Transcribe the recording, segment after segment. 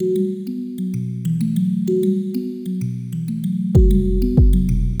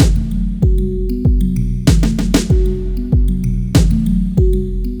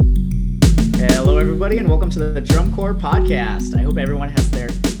to the Drum Corps podcast. I hope everyone has their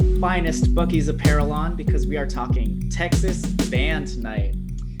finest Buc-ee's apparel on because we are talking Texas band night.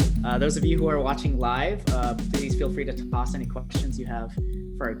 Those of you who are watching live, please feel free to toss any questions you have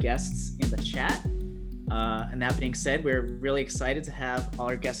for our guests in the chat. And that being said, we're really excited to have all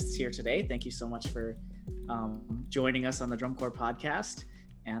our guests here today. Thank you so much for joining us on the Drum Corps podcast.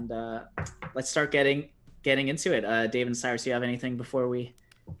 And let's start getting into it. Dave and Cyrus, do you have anything before we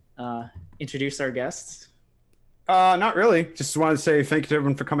introduce our guests? Not really. Just want to say thank you to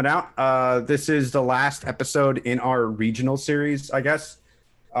everyone for coming out. This is the last episode in our regional series, I guess.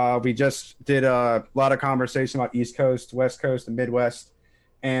 We just did a lot of conversation about East Coast, West Coast, and Midwest.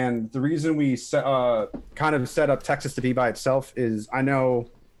 And the reason we kind of set up Texas to be by itself is I know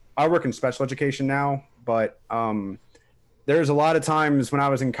I work in special education now, but there's a lot of times when I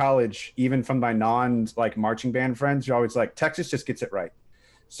was in college, even from my marching band friends, you're always like, Texas just gets it right.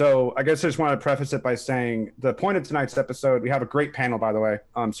 So I guess I just want to preface it by saying the point of tonight's episode, we have a great panel, by the way.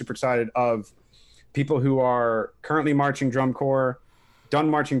 I'm super excited of people who are currently marching drum corps, done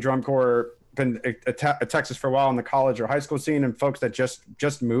marching drum corps, been at Texas for a while in the college or high school scene, and folks that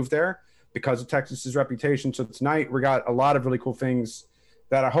just moved there because of Texas's reputation. So tonight we got a lot of really cool things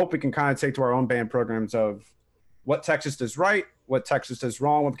that I hope we can kind of take to our own band programs of what Texas does right, what Texas does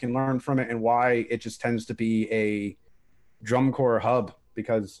wrong, what we can learn from it, and why it just tends to be a drum corps hub.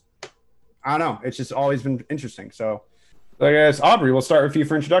 Because I don't know, it's just always been interesting. So I guess Aubri, we'll start with you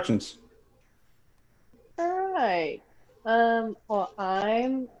for introductions. All right. Well,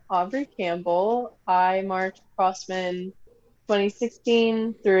 I'm Aubri Campbell. I marched Crossman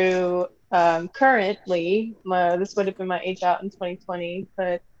 2016 through currently. This would have been my age out in 2020,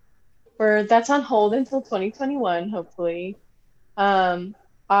 but that's on hold until 2021, hopefully.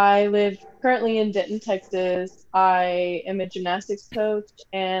 I live currently in Denton, Texas. I am a gymnastics coach,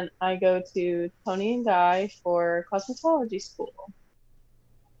 and I go to Tony and Guy for cosmetology school.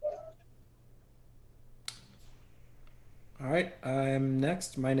 All right, I'm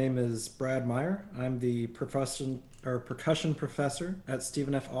next. My name is Brad Meyer. I'm the percussion professor at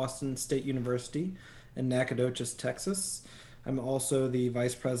Stephen F. Austin State University in Nacogdoches, Texas. I'm also the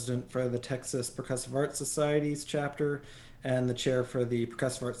vice president for the Texas Percussive Arts Society's chapter and the chair for the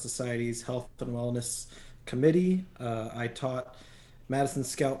Percussive Arts Society's Health and Wellness Committee. I taught Madison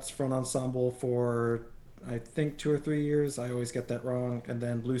Scouts Front Ensemble for, I think, 2 or 3 years. I always get that wrong. And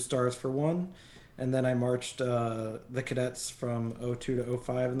then Blue Stars for 1. And then I marched the cadets from 02 to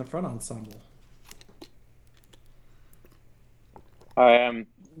 05 in the Front Ensemble. Hi, I'm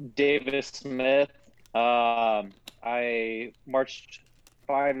Davis Smith. I marched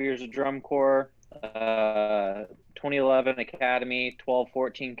 5 years of drum corps, 2011 Academy,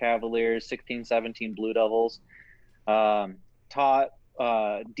 12-14 Cavaliers, 16-17 Blue Devils. Taught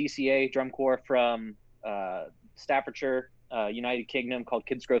DCA drum corps from Staffordshire, United Kingdom, called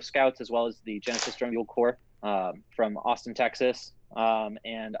Kids Grove Scouts, as well as the Genesis Drum Mule Corps from Austin, Texas.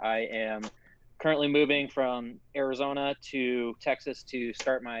 And I am currently moving from Arizona to Texas to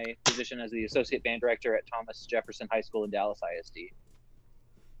start my position as the associate band director at Thomas Jefferson High School in Dallas ISD.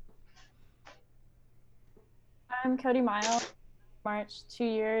 I'm Kodi Myles. Marched 2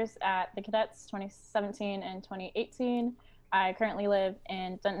 years at the Cadets, 2017 and 2018. I currently live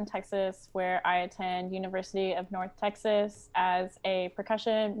in Denton, Texas, where I attend University of North Texas as a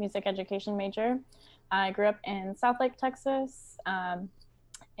percussion music education major. I grew up in Southlake, Texas,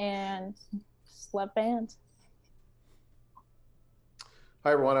 and just love band.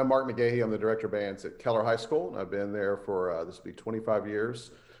 Hi, everyone. I'm Mark McGahey. I'm the director of bands at Keller High School. I've been there for, this will be 25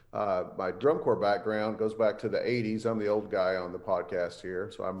 years. My drum corps background goes back to the 80s. I'm the old guy on the podcast here.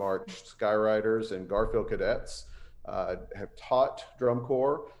 So I marched Skyriders and Garfield Cadets. Have taught drum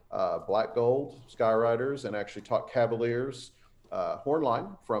corps, Black Gold, Skyriders, and actually taught Cavaliers,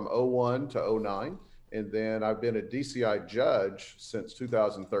 Hornline from 01 to 09. And then I've been a DCI judge since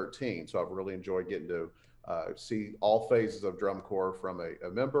 2013. So I've really enjoyed getting to see all phases of drum corps, from a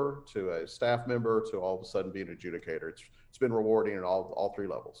member to a staff member to all of a sudden being an adjudicator. It's been rewarding at all 3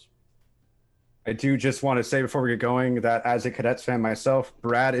 levels. I do just want to say before we get going that as a Cadets fan myself,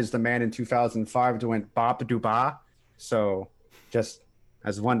 Brad is the man in 2005 to went Bop do Ba. So just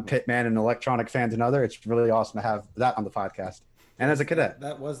as one pit man and electronic fan to another, it's really awesome to have that on the podcast. And as a cadet,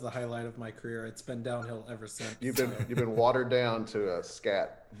 that was the highlight of my career. It's been downhill ever since. You've been watered down to a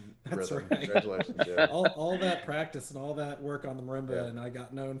scat That's rhythm. Right. Congratulations, yeah. all that practice and all that work on the marimba, yeah. And I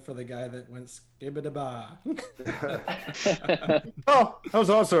got known for the guy that went skibba-da-ba. Oh, that was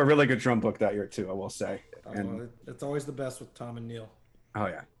also a really good drum book that year too, I will say. And it's always the best with Tom and Neil. Oh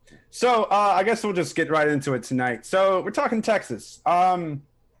yeah. So I guess we'll just get right into it tonight. So we're talking Texas.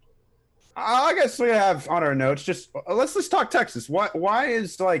 I guess we have on our notes. Just let's talk Texas. Why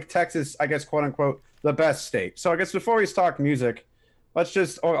is like Texas, I guess, quote unquote, the best state? So I guess before we talk music, let's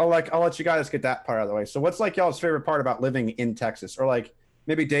just I'll let you guys get that part out of the way. So what's like y'all's favorite part about living in Texas, or like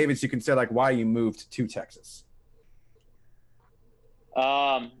maybe David's, you can say like why you moved to Texas.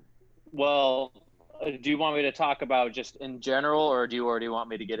 Well, do you want me to talk about just in general, or do you already want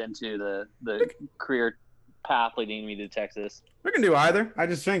me to get into the career path leading me to Texas? We can do either. I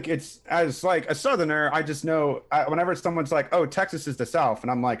just think it's, as like a Southerner, I just know whenever someone's like, "Oh, Texas is the South,"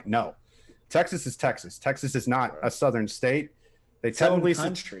 and I'm like, "No, Texas is Texas. Texas is not a Southern state. They technically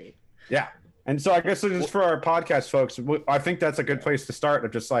country." Yeah, and so I guess just for our podcast folks, I think that's a good place to start.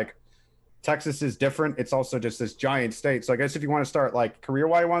 Of just like Texas is different. It's also just this giant state. So I guess if you want to start like career,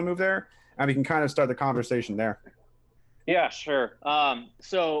 why you want to move there, and we can kind of start the conversation there. Yeah, sure.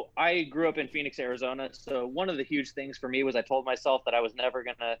 So I grew up in Phoenix, Arizona. So one of the huge things for me was I told myself that I was never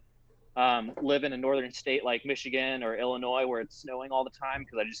going to live in a northern state like Michigan or Illinois where it's snowing all the time,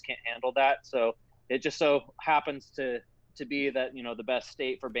 because I just can't handle that. So it just so happens to be that, you know, the best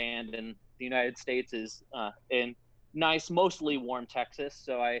state for band in the United States is in nice, mostly warm Texas.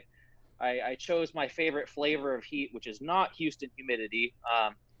 So I chose my favorite flavor of heat, which is not Houston humidity,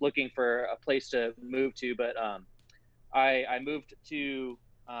 looking for a place to move to, but I moved to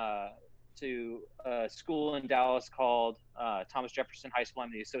a school in Dallas called Thomas Jefferson High School.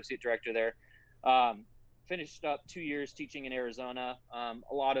 I'm the associate director there. Finished up 2 years teaching in Arizona.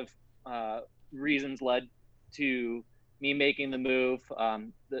 A lot of reasons led to me making the move.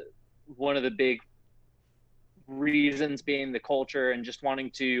 One of the big reasons being the culture and just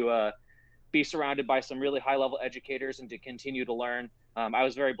wanting to be surrounded by some really high-level educators and to continue to learn. I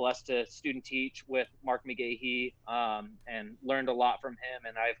was very blessed to student teach with Mark McGahey and learned a lot from him.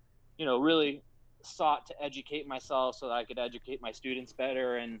 And I've, you know, really sought to educate myself so that I could educate my students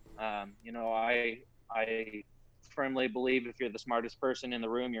better. And, you know, I firmly believe if you're the smartest person in the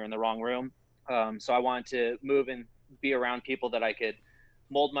room, you're in the wrong room. So I wanted to move and be around people that I could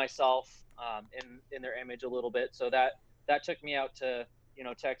mold myself in their image a little bit. So that took me out to, you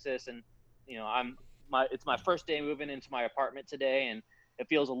know, Texas. And, you know, it's my first day moving into my apartment today, and it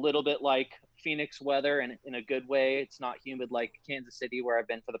feels a little bit like Phoenix weather, and in a good way. It's not humid like Kansas City, where I've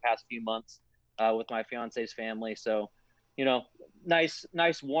been for the past few months with my fiance's family. So, you know, nice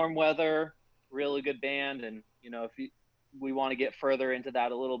warm weather, really good band. And, you know, if we want to get further into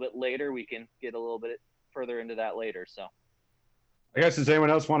that a little bit later, we can get a little bit further into that later. So I guess, does anyone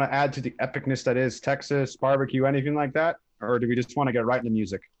else want to add to the epicness that is Texas barbecue, anything like that? Or do we just want to get right into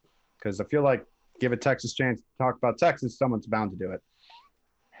music? Because I feel like give a Texas chance to talk about Texas, someone's bound to do it.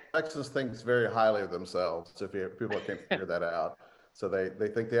 Texas thinks very highly of themselves. If people can't figure that out, so they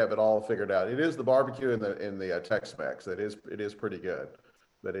think they have it all figured out. It is the barbecue in the Tex-Mex. It is pretty good,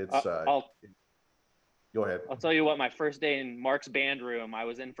 but it's. Go ahead. I'll tell you what. My first day in Mark's band room, I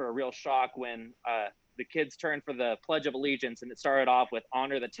was in for a real shock when the kids turned for the Pledge of Allegiance, and it started off with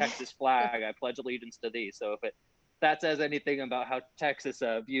 "Honor the Texas flag. I pledge allegiance to thee." So if that says anything about how Texas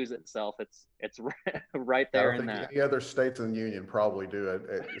views itself, it's right there in that. Any other states in the union probably do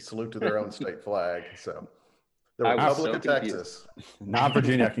a salute to their own state flag. So the Republic of Texas, not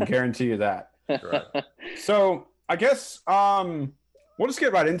Virginia. I can guarantee you that. Right. So I guess we'll just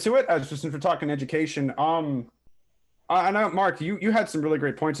get right into it. As just since we're talking education, I know Mark, you had some really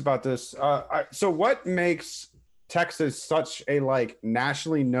great points about this. So what makes Texas such a like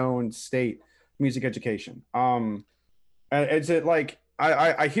nationally known state? Music education. Is it like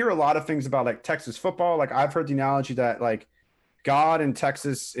I hear a lot of things about like Texas football. Like I've heard the analogy that like God in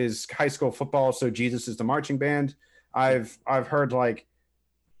Texas is high school football, so Jesus is the marching band. I've heard like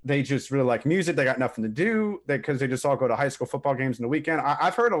they just really like music. They got nothing to do because they just all go to high school football games in the weekend.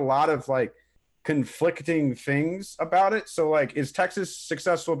 I've heard a lot of like conflicting things about it. So like, is Texas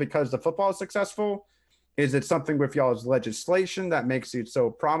successful because the football is successful? Is it something with y'all's legislation that makes it so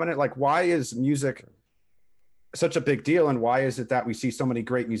prominent? Like, why is music such a big deal, and why is it that we see so many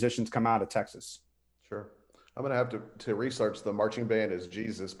great musicians come out of Texas? Sure. I'm going to have to research the marching band is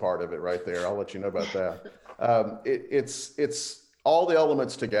Jesus part of it right there. I'll let you know about that. It's all the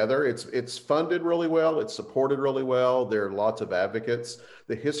elements together. It's funded really well. It's supported really well. There are lots of advocates.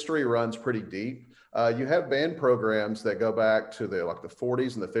 The history runs pretty deep. You have band programs that go back to the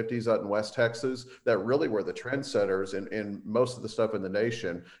 40s and the 50s out in West Texas that really were the trendsetters in most of the stuff in the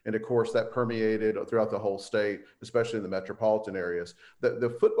nation. And of course, that permeated throughout the whole state, especially in the metropolitan areas.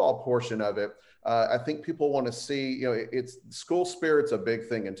 The football portion of it, I think people want to see, it's school spirit's a big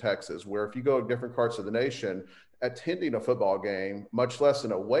thing in Texas, where if you go to different parts of the nation, attending a football game, much less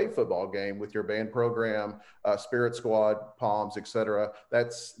an away football game with your band program, spirit squad, palms, etc.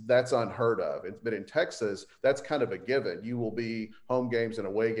 That's unheard of. But in Texas, that's kind of a given. You will be home games and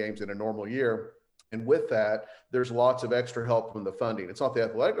away games in a normal year. And with that, there's lots of extra help from the funding. It's not the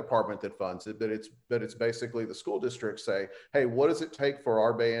athletic department that funds it, but it's basically the school districts say, hey, what does it take for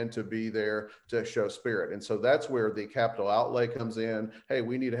our band to be there to show spirit? And so that's where the capital outlay comes in. Hey,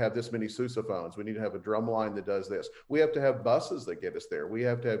 we need to have this many sousaphones. We need to have a drum line that does this. We have to have buses that get us there. We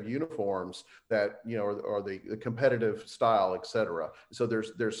have to have uniforms that, you know, are the competitive style, et cetera. So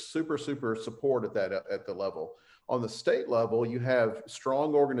there's super support at the level. On the state level, you have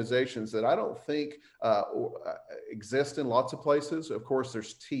strong organizations that I don't think exist in lots of places. Of course,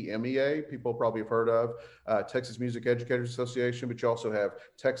 there's TMEA, people probably have heard of, Texas Music Educators Association, but you also have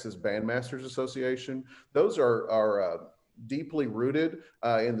Texas Bandmasters Association. Those are deeply rooted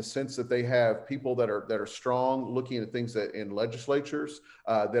in the sense that they have people that are strong, looking at things that in legislatures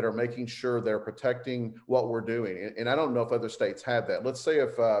that are making sure they're protecting what we're doing. And I don't know if other states have that. Let's say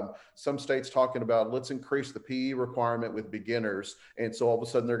if some states talking about let's increase the PE requirement with beginners, and so all of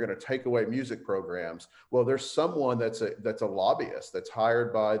a sudden they're going to take away music programs. Well, there's someone that's a lobbyist that's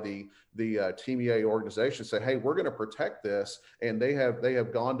hired by the TMEA organization say, hey, we're going to protect this, and they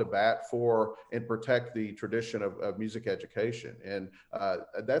have gone to bat for and protect the tradition of music education, and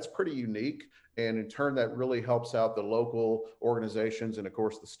that's pretty unique. And in turn, that really helps out the local organizations and, of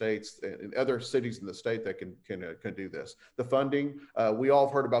course, the states and other cities in the state that can do this. The funding, we all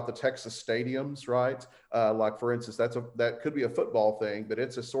have heard about the Texas stadiums, right? Like, for instance, that could be a football thing, but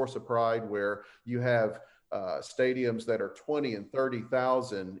it's a source of pride where you have stadiums that are 20 and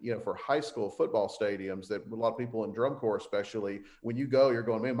 30,000, you know, for high school football stadiums that a lot of people in drum corps, especially when you go, you're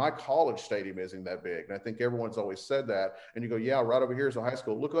going, man, my college stadium isn't that big. And I think everyone's always said that. And you go, yeah, right over here is a high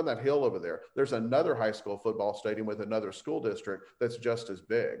school. Look on that hill over there. There's another high school football stadium with another school district that's just as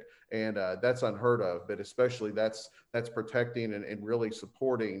big. And that's unheard of, but especially that's protecting and really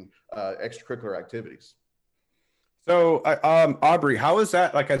supporting extracurricular activities. So, Aubri, how is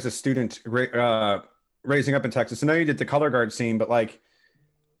that like as a student raising up in Texas? I know you did the color guard scene, but like,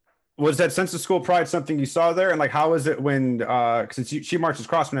 was that sense of school pride something you saw there? And like, how is it when, because she marches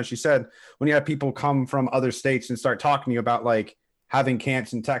crossman, as she said, when you have people come from other states and start talking to you about like having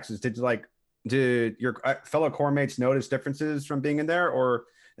camps in Texas, did your fellow corps mates notice differences from being in there,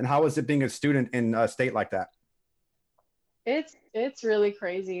 and how was it being a student in a state like that? It's really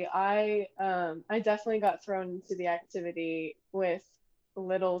crazy. I definitely got thrown into the activity with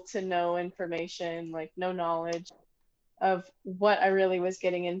little to no information, like no knowledge of what I really was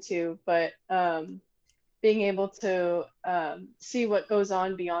getting into, but being able to see what goes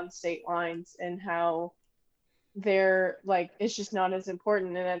on beyond state lines and how they're like, it's just not as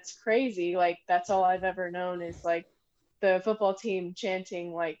important. And that's crazy. Like, that's all I've ever known is like the football team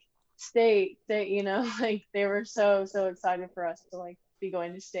chanting like state, you know, like they were so excited for us to like be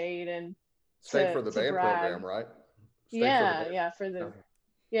going to state and state for the band program, right? It's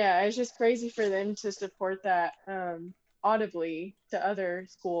just crazy for them to support that audibly to other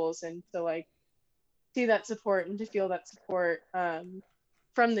schools and to like see that support and to feel that support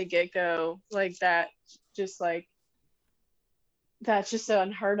from the get-go, like that's just so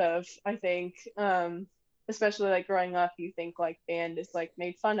unheard of, I think. Especially like growing up, you think like band is like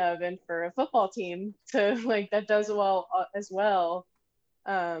made fun of, and for a football team to like that does well as well,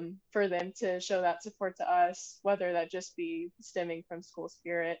 for them to show that support to us, whether that just be stemming from school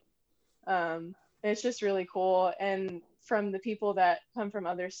spirit, it's just really cool. And from the people that come from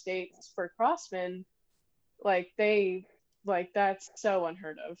other states for crossmen, like they like that's so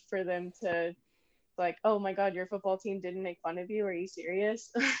unheard of for them to like, oh my god, your football team didn't make fun of you, are you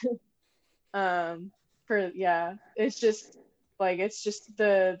serious? It's just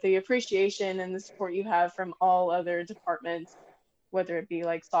the appreciation and the support you have from all other departments, whether it be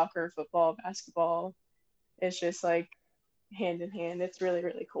like soccer, football, basketball. It's just like hand in hand. It's really,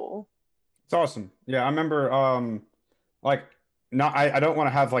 really cool. It's awesome. Yeah, I remember I don't want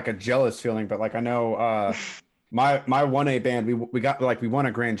to have like a jealous feeling, but like I know my 1A band, we won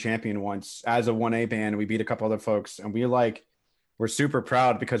a grand champion once as a 1A band. We beat a couple other folks, and we're super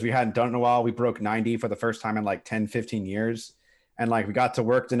proud because we hadn't done it in a while. We broke 90 for the first time in like 10-15 years. And like we got to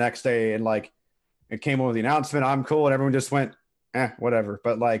work the next day, and like it came over with the announcement, I'm cool, and everyone just went, whatever.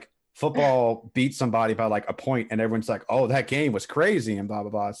 But like football beat somebody by like a point, and everyone's like, oh, that game was crazy and blah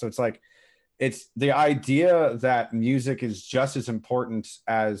blah blah. So it's like, it's the idea that music is just as important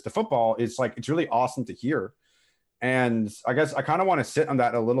as the football. It's like, it's really awesome to hear. And I guess I kind of want to sit on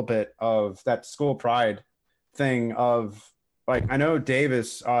that a little bit, of that school pride thing of like, I know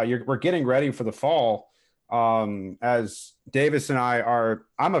Davis, we're getting ready for the fall. As Davis and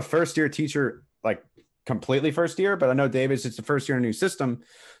I'm a first year teacher, like completely first year, but I know Davis, it's the first year in a new system.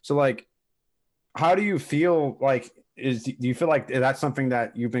 So like, how do you feel like, do you feel like that's something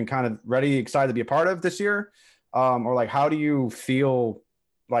that you've been kind of excited to be a part of this year? Or like, how do you feel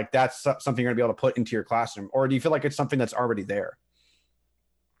like that's something you're gonna be able to put into your classroom? Or do you feel like it's something that's already there?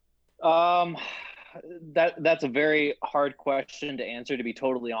 That's a very hard question to answer, to be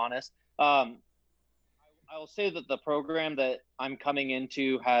totally honest. I will say that the program that I'm coming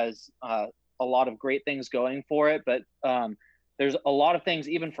into has a lot of great things going for it, but there's a lot of things,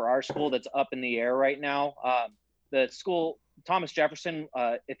 even for our school, that's up in the air right now. The school, Thomas Jefferson,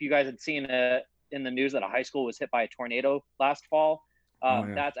 if you guys had seen in the news that a high school was hit by a tornado last fall,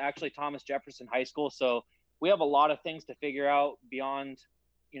 that's actually Thomas Jefferson High School. So we have a lot of things to figure out beyond,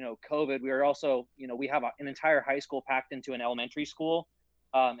 COVID. We are also, we have an entire high school packed into an elementary school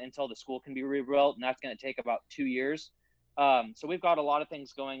until the school can be rebuilt, and that's going to take about 2 years. So we've got a lot of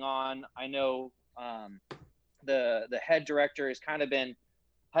things going on. I know the head director has kind of been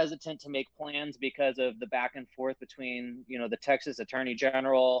hesitant to make plans because of the back and forth between, the Texas Attorney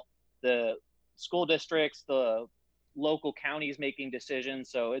General, the school districts, the local counties making decisions.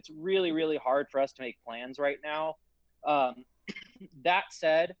 So it's really, really hard for us to make plans right now. That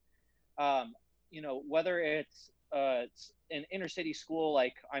said, whether it's an inner city school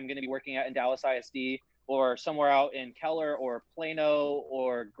like I'm going to be working at in Dallas ISD, or somewhere out in Keller or Plano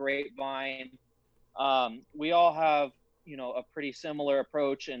or Grapevine, we all have, a pretty similar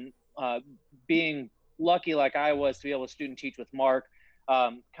approach. And being lucky like I was to be able to student teach with Mark,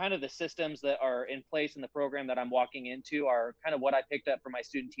 kind of the systems that are in place in the program that I'm walking into are kind of what I picked up from my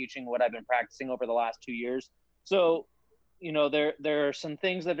student teaching, what I've been practicing over the last 2 years. So, there are some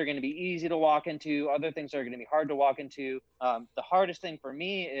things that are going to be easy to walk into, other things that are going to be hard to walk into. The hardest thing for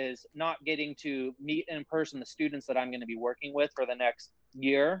me is not getting to meet in person the students that I'm going to be working with for the next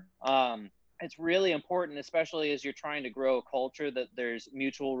year. It's really important, especially as you're trying to grow a culture, that there's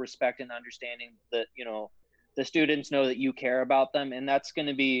mutual respect and understanding, that, the students know that you care about them. And that's going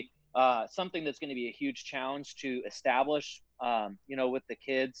to be something that's going to be a huge challenge to establish, with the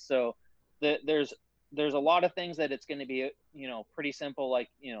kids. So there's a lot of things that it's going to be, pretty simple. Like,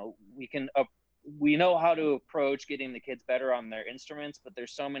 we know how to approach getting the kids better on their instruments, but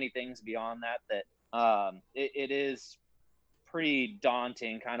there's so many things beyond that it is pretty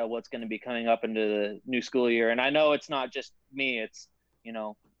daunting, kind of what's going to be coming up into the new school year. And I know it's not just me, it's,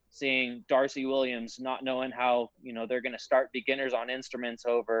 seeing Darcy Williams not knowing how, they're going to start beginners on instruments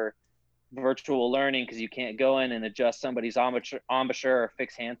over virtual learning, because you can't go in and adjust somebody's embouchure or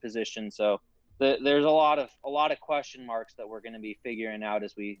fixed hand position. So there's a lot of question marks that we're going to be figuring out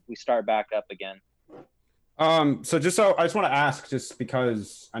as we start back up again. I just want to ask, just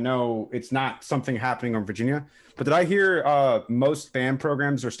because I know it's not something happening in Virginia, but did I hear most band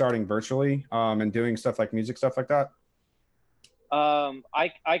programs are starting virtually and doing stuff like music stuff like that?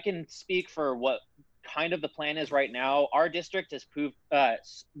 I can speak for what kind of the plan is right now. Our district has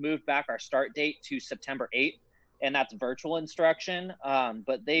moved back our start date to September 8th, and that's virtual instruction.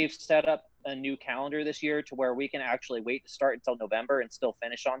 But they've set up a new calendar this year to where we can actually wait to start until November and still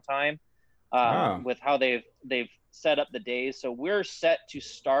finish on time. With how they've set up the days. So we're set to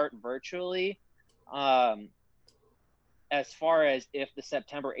start virtually as far as if the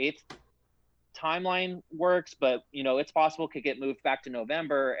September 8th timeline works, but it's possible it could get moved back to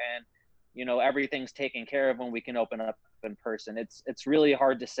November, and everything's taken care of when we can open up in person. It's really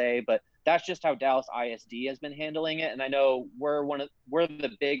hard to say, but that's just how Dallas ISD has been handling it. And I know we're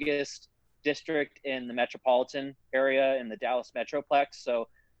the biggest district in the metropolitan area in the Dallas Metroplex. So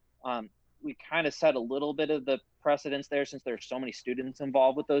we kind of set a little bit of the precedence there, since there's so many students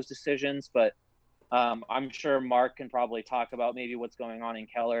involved with those decisions. But I'm sure Mark can probably talk about maybe what's going on in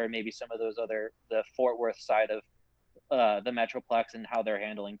Keller, and maybe some of those the Fort Worth side of the Metroplex and how they're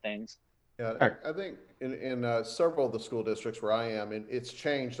handling things. Yeah, I think in several of the school districts where I am, and it's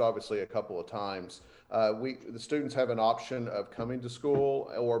changed obviously a couple of times. The students have an option of coming to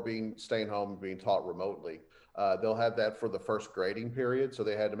school or staying home and being taught remotely. They'll have that for the first grading period, so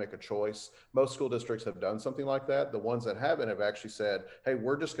they had to make a choice. Most school districts have done something like that. The ones that haven't have actually said, hey,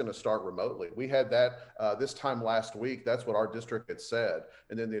 we're just going to start remotely. We had that this time last week. That's what our district had said.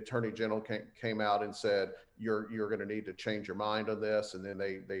 And then the Attorney General came out and said, you're going to need to change your mind on this. And then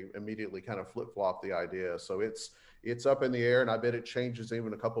they immediately kind of flip-flopped the idea. So it's up in the air, and I bet it changes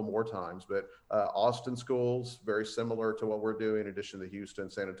even a couple more times. But Austin schools, very similar to what we're doing, in addition to Houston,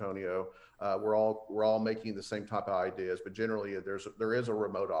 San Antonio. We're all making the same type of ideas, but generally there is a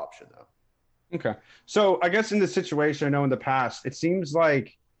remote option though. Okay. So I guess in this situation, I know in the past, it seems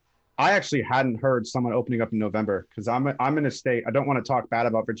like I actually hadn't heard someone opening up in November because I'm in a state. I don't want to talk bad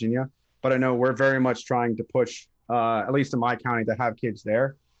about Virginia, but I know we're very much trying to push, at least in my county, to have kids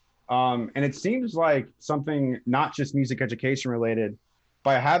there. And it seems like something not just music education related,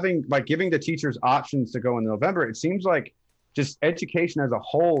 by giving the teachers options to go in November. It seems like just education as a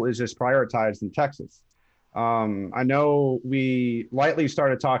whole is just prioritized in Texas. I know we lightly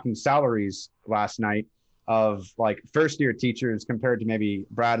started talking salaries last night of like first year teachers compared to maybe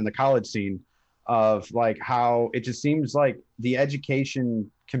Brad in the college scene, of like how it just seems like the education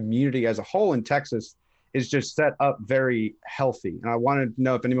community as a whole in Texas is just set up very healthy. And I wanted to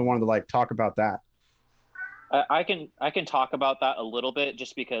know if anyone wanted to like talk about that. I can talk about that a little bit,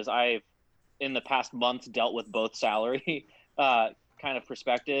 just because I've in the past months dealt with both salary kind of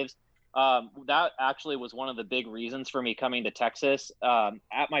perspectives. That actually was one of the big reasons for me coming to Texas.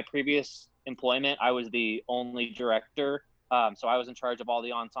 At my previous employment, I was the only director. So I was in charge of all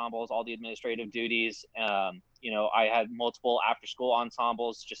the ensembles, all the administrative duties. I had multiple after school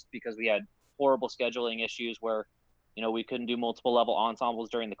ensembles just because we had horrible scheduling issues where, we couldn't do multiple level ensembles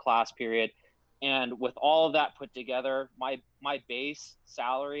during the class period. And with all of that put together, my base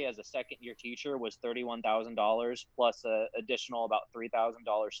salary as a second year teacher was $31,000 plus an additional about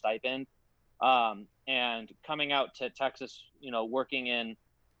 $3,000 stipend. And coming out to Texas, working in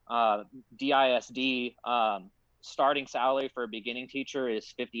DISD, starting salary for a beginning teacher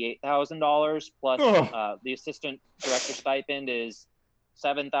is $58,000 plus the assistant director stipend is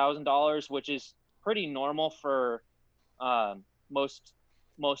 $7,000, which is pretty normal for most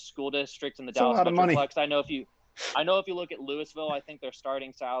school districts in the Dallas Metroplex. I know if you look at Louisville, I think their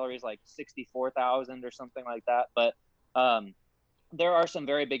starting salary is like $64,000 or something like that. But there are some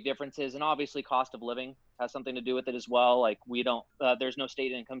very big differences, and obviously cost of living has something to do with it as well. Like there's no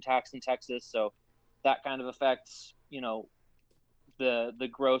state income tax in Texas, so that kind of affects the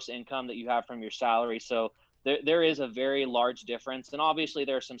gross income that you have from your salary. So there is a very large difference, and obviously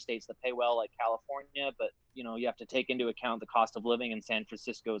there are some states that pay well, like California, but you have to take into account the cost of living in San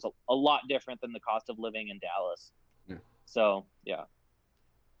Francisco is a lot different than the cost of living in Dallas. Yeah. So yeah.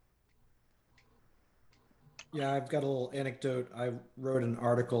 Yeah, I've got a little anecdote. I wrote an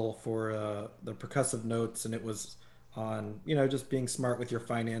article for the Percussive Notes, and it was on just being smart with your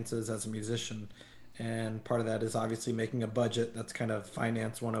finances as a musician. And part of that is obviously making a budget. That's kind of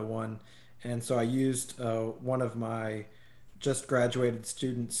finance 101. And so I used one of my just graduated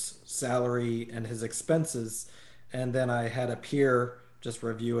students' salary and his expenses, and then I had a peer just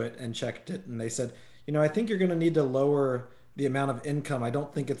review it and checked it, and they said, I think you're going to need to lower the amount of income. I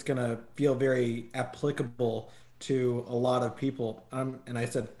don't think it's going to feel very applicable to a lot of people. And I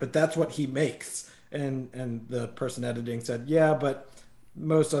said, but that's what he makes. And the person editing said, yeah, but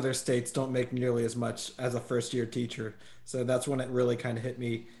most other states don't make nearly as much as a first year teacher. So that's when it really kind of hit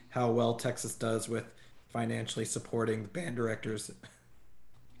me how well Texas does with financially supporting band directors.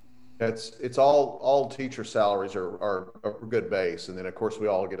 It's all teacher salaries are a good base, and then of course we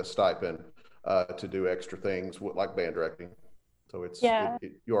all get a stipend to do extra things like band directing. So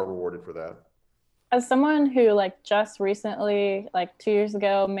you are rewarded for that. As someone who just recently, 2 years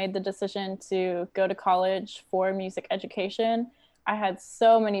ago, made the decision to go to college for music education, I had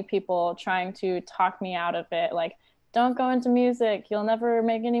so many people trying to talk me out of it. Don't go into music, you'll never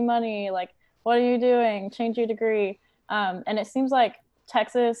make any money. What are you doing? Change your degree. And it seems like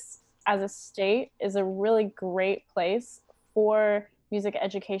Texas as a state is a really great place for music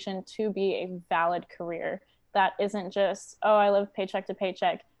education to be a valid career. That isn't just, I live paycheck to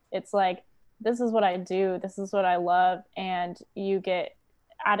paycheck. It's this is what I do. This is what I love. And you get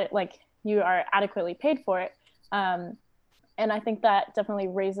you are adequately paid for it. And I think that definitely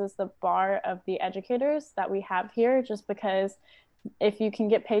raises the bar of the educators that we have here, just because if you can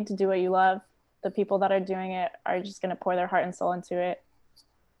get paid to do what you love, the people that are doing it are just going to pour their heart and soul into it.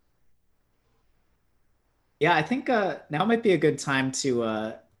 Yeah, I think now might be a good time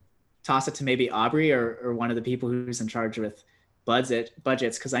to toss it to maybe Aubrey or one of the people who's in charge with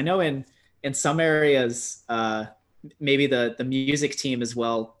budgets, because I know in some areas, maybe the music team is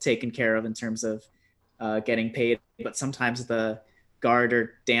well taken care of in terms of getting paid, but sometimes the guard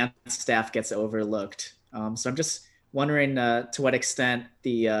or dance staff gets overlooked. So I'm just wondering to what extent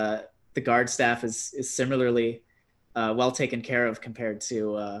the guard staff is similarly well taken care of compared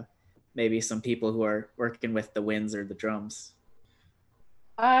to maybe some people who are working with the winds or the drums.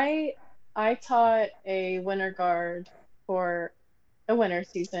 I taught a winter guard for a winter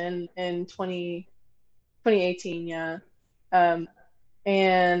season in 2018, yeah.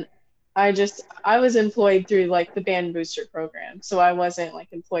 And I was employed through the band booster program. So I wasn't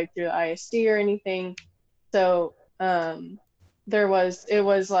employed through the ISD or anything. So it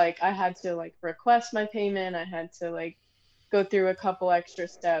was like I had to like request my payment. I had to like go through a couple extra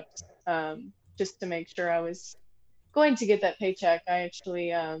steps just to make sure I was going to get that paycheck. I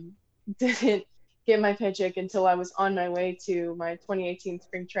actually didn't get my paycheck until I was on my way to my 2018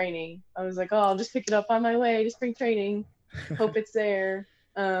 spring training. I was like, oh, I'll just pick it up on my way to spring training. Hope it's there.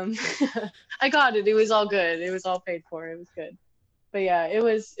 I got it. It was all good. It was all paid for. It was good. But yeah, it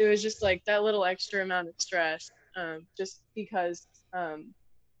was just like that little extra amount of stress, just because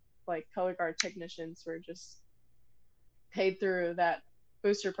like color guard technicians were just paid through that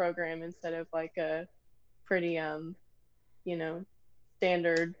booster program instead of like a pretty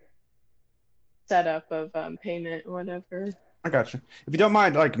standard setup of payment or whatever. I got you. If you don't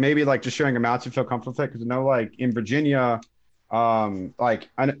mind, like maybe like just sharing amounts you feel comfortable with it, because I know like in Virginia, like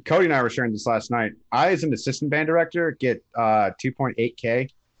Kodi and I were sharing this last night. I, as an assistant band director, get 2.8K.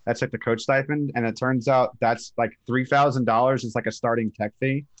 That's like the coach stipend, and it turns out that's like $3,000 is like a starting tech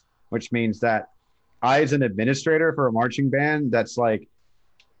fee, which means that I, as an administrator for a marching band, that's like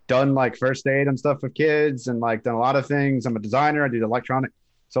done like first aid and stuff with kids, and like done a lot of things. I'm a designer. I do the electronic,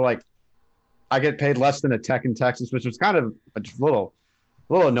 so like I get paid less than a tech in Texas, which was kind of a little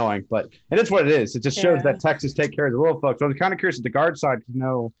annoying, but it is what it is. It just shows that Texas take care of the little folks. So I'm kind of curious at the guard side,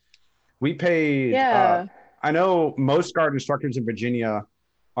 because we pay. I know most guard instructors in Virginia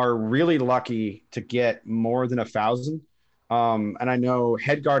are really lucky to get more than 1,000. And I know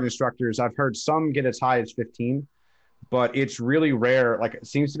head guard instructors, I've heard some get as high as 15, but it's really rare. Like it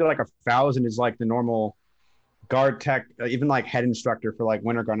seems to be like 1,000 is like the normal guard tech, even like head instructor for like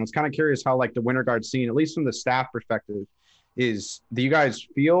winter guard. And I was kind of curious how like the winter guard scene, at least from the staff perspective, is, do you guys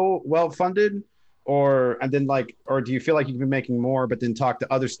feel well funded, or do you feel like you can be making more, but then talk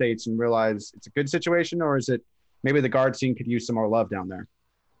to other states and realize it's a good situation, or is it maybe the guard scene could use some more love down there?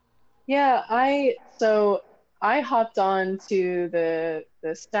 Yeah, I hopped on to the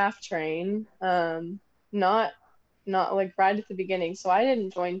staff train, not like right at the beginning. So I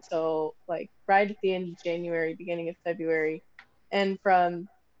didn't join till like right at the end of January, beginning of February. And from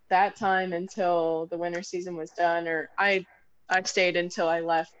that time until the winter season was done, or I stayed until I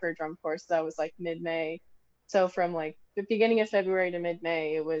left for drum corps. So that was like mid-May. So from like the beginning of February to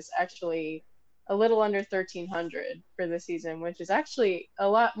mid-May, it was actually a little under 1,300 for the season, which is actually a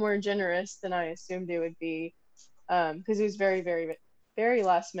lot more generous than I assumed it would be, because it was very, very, very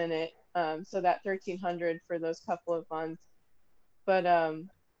last minute. So that 1,300 for those couple of months. But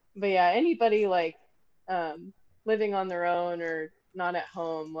yeah, anybody like living on their own or not at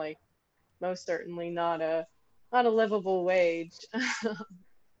home, like most certainly not a livable wage.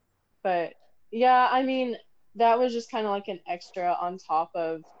 But yeah, I mean, that was just kind of like an extra on top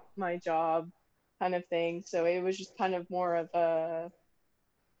of my job kind of thing. So it was just kind of more of a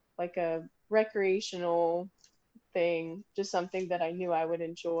recreational thing, just something that I knew I would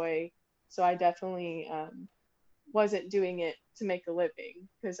enjoy. So I definitely wasn't doing it to make a living,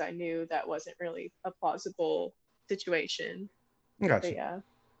 because I knew that wasn't really a plausible situation. Gotcha. But yeah.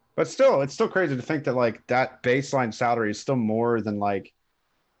 But still, it's still crazy to think that like that baseline salary is still more than like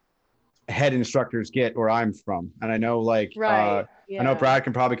head instructors get where I'm from. And I know like, I know Brad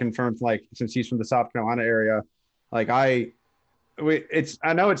can probably confirm, like, since he's from the South Carolina area, like I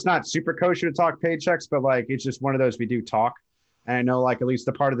know it's not super kosher to talk paychecks, but like, it's just one of those we do talk. And I know like, at least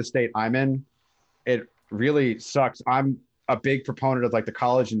the part of the state I'm in, it really sucks. I'm a big proponent of like the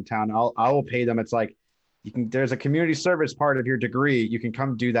college in town. I will pay them. It's like, there's a community service part of your degree. You can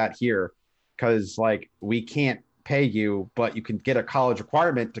come do that here, because like we can't pay you, but you can get a college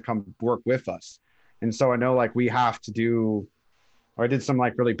requirement to come work with us. And so I know like we have to do, or I did some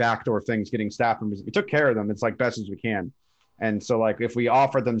like really backdoor things getting staff members. We took care of them. It's like best as we can. And so like if we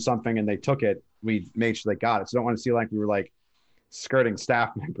offered them something and they took it, we made sure they got it. So I don't want to see like we were like skirting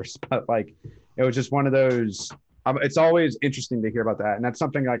staff members, but like it was just one of those. It's always interesting to hear about that, and that's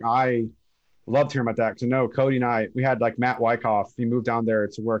something like I loved hearing about that, because I know Kodi and I, we had like Matt Wyckoff. He moved down there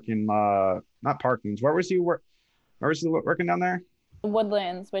to work in not Parklands. Where was he working down there?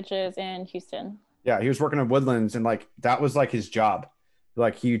 Woodlands, which is in Houston. Yeah, he was working in Woodlands, and like that was like his job.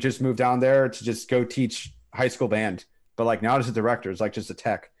 Like he just moved down there to just go teach high school band, but like now as a director, it's like just a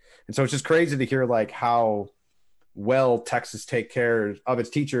tech. And so it's just crazy to hear like how well Texas take care of its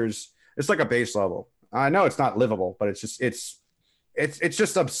teachers. It's like a base level. I know it's not livable, but it's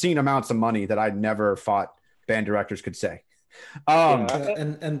just obscene amounts of money that I never thought band directors could say.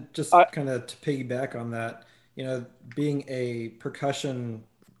 And just kind of to piggyback on that, being a percussion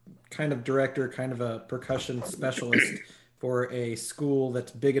kind of director, kind of a percussion specialist for a school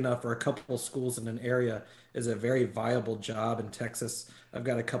that's big enough, or a couple of schools in an area, is a very viable job in Texas. I've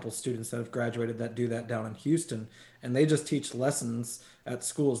got a couple students that have graduated that do that down in Houston, and they just teach lessons at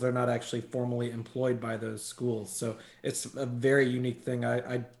schools. They're not actually formally employed by those schools. So it's a very unique thing.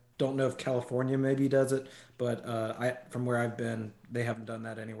 I don't know if California maybe does it, but from where I've been, they haven't done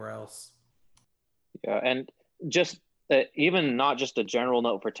that anywhere else. Yeah, and just even not just a general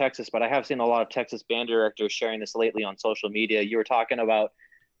note for Texas, but I have seen a lot of Texas band directors sharing this lately on social media. You were talking about,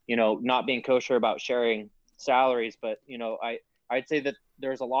 not being kosher about sharing salaries, but I'd say that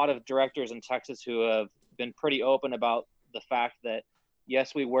there's a lot of directors in Texas who have been pretty open about the fact that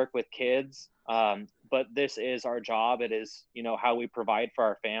yes, we work with kids, but this is our job. It is, how we provide for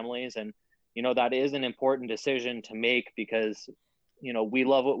our families, and that is an important decision to make because we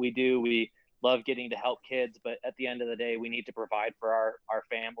love what we do. We love getting to help kids, but at the end of the day, we need to provide for our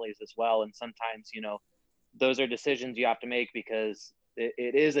families as well. And sometimes, those are decisions you have to make because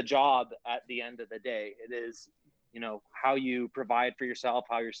it is a job at the end of the day. It is, how you provide for yourself,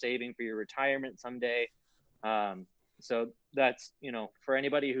 how you're saving for your retirement someday. So that's, for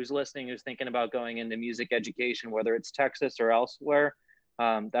anybody who's listening, who's thinking about going into music education, whether it's Texas or elsewhere,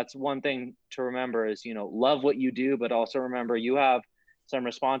 that's one thing to remember is, love what you do, but also remember you have some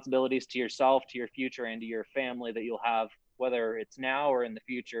responsibilities to yourself, to your future, and to your family that you'll have, whether it's now or in the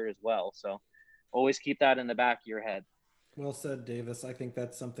future as well. So always keep that in the back of your head. Well said, Davis. I think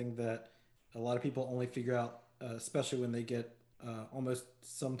that's something that a lot of people only figure out, especially when they get almost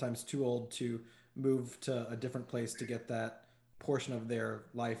sometimes too old to move to a different place to get that portion of their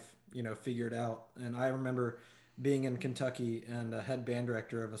life, figured out. And I remember being in Kentucky, and a head band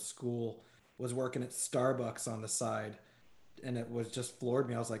director of a school was working at Starbucks on the side. And it was just floored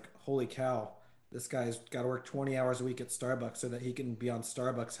me. I was like, holy cow, this guy's got to work 20 hours a week at Starbucks so that he can be on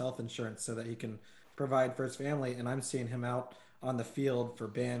Starbucks health insurance so that he can provide for his family. And I'm seeing him out on the field for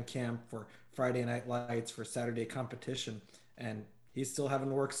band camp, for Friday night lights, for Saturday competition. And he's still having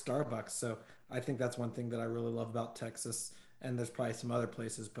to work Starbucks. So I think that's one thing that I really love about Texas. And there's probably some other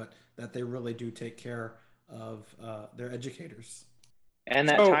places, but that they really do take care of their educators. And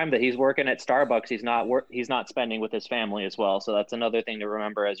that time that he's working at Starbucks, he's not spending with his family as well. So that's another thing to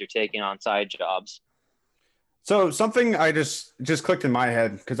remember as you're taking on side jobs. So something I just clicked in my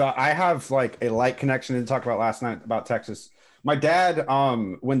head, because I have like a light connection to talk about last night about Texas. My dad,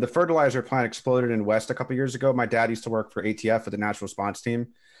 when the fertilizer plant exploded in West a couple years ago, my dad used to work for ATF with the National Response Team.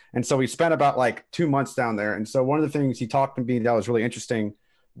 And so we spent about like 2 months down there. And so one of the things he talked to me that was really interesting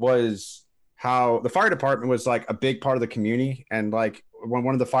was how the fire department was like a big part of the community. And like when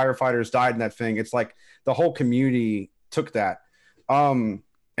one of the firefighters died in that thing, it's like the whole community took that.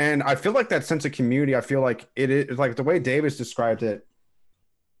 And I feel like that sense of community, I feel like it is like the way Davis described it.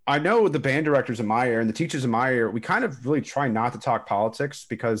 I know the band directors of Meyer and the teachers of Meyer, we kind of really try not to talk politics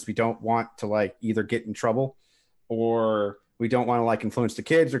because we don't want to like either get in trouble or we don't want to like influence the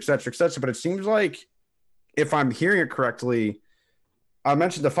kids or et cetera, et cetera. But it seems like if I'm hearing it correctly, I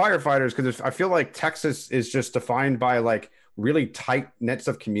mentioned the firefighters because I feel like Texas is just defined by like really tight nets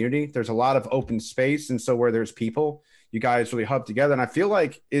of community. There's a lot of open space. And so where there's people, you guys really hub together. And I feel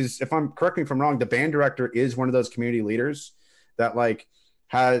like if I'm correct me if I'm wrong, the band director is one of those community leaders that like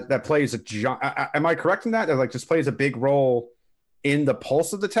plays am I correct in that? That like just plays a big role in the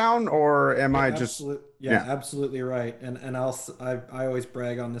pulse of the town, or am I just? Absolutely right. And I always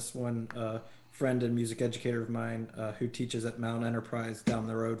brag on this one friend and music educator of mine who teaches at Mount Enterprise down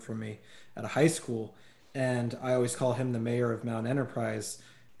the road from me at a high school. And I always call him the mayor of Mount Enterprise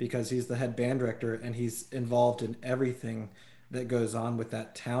because he's the head band director and he's involved in everything that goes on with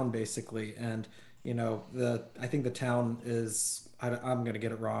that town basically. And, I think the town is, I'm going to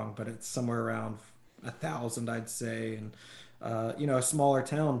get it wrong, but it's somewhere around 1,000, I'd say. And, a smaller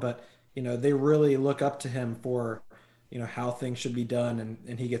town, but, they really look up to him for, how things should be done.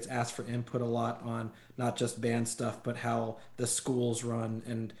 And he gets asked for input a lot on not just band stuff, but how the schools run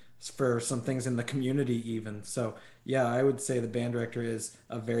and for some things in the community even. So yeah, I would say the band director is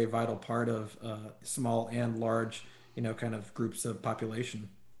a very vital part of small and large, kind of groups of population.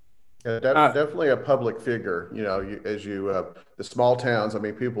 Yeah, definitely a public figure. The small towns. I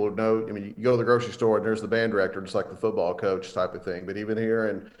mean, people know. I mean, you go to the grocery store and there's the band director, just like the football coach type of thing. But even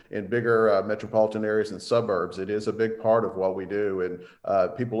here in bigger metropolitan areas and suburbs, it is a big part of what we do.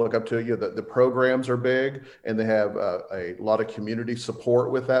 And people look up to you. The programs are big, and they have a lot of community support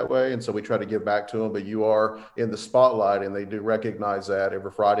with that way. And so we try to give back to them. But you are in the spotlight, and they do recognize that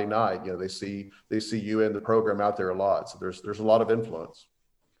every Friday night. They see you in the program out there a lot. So there's a lot of influence.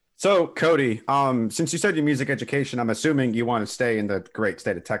 So Kodi, since you said your music education, I'm assuming you want to stay in the great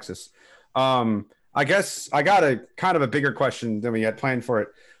state of Texas. I guess I got a kind of a bigger question than we had planned for it.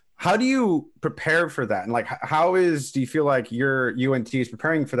 How do you prepare for that? And like, do you feel like your UNT is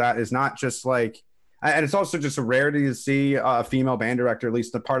preparing for that is not just like, and it's also just a rarity to see a female band director, at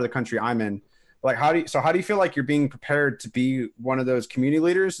least the part of the country I'm in. Like, how do you feel like you're being prepared to be one of those community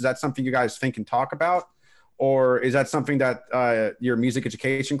leaders? Is that something you guys think and talk about? Or is that something that your music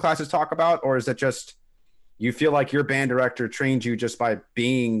education classes talk about? Or is it just, you feel like your band director trained you just by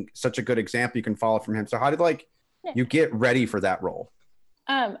being such a good example you can follow from him? So how did you get ready for that role?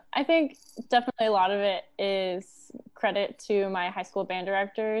 I think definitely a lot of it is credit to my high school band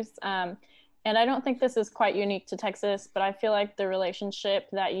directors. And I don't think this is quite unique to Texas, but I feel like the relationship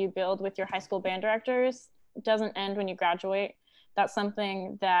that you build with your high school band directors doesn't end when you graduate. That's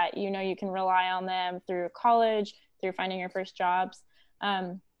something that, you can rely on them through college, through finding your first jobs.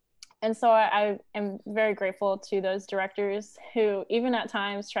 And so I am very grateful to those directors who even at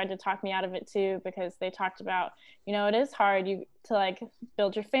times tried to talk me out of it too, because they talked about, it is hard to like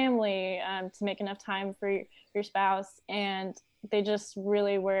build your family, to make enough time for your spouse. And they just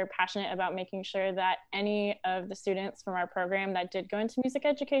really were passionate about making sure that any of the students from our program that did go into music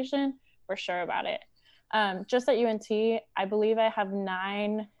education were sure about it. Just at UNT, I believe I have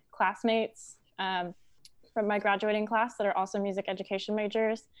 9 classmates from my graduating class that are also music education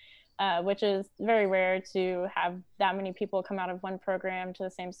majors. Which is very rare to have that many people come out of one program to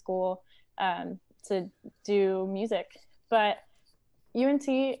the same school to do music. But UNT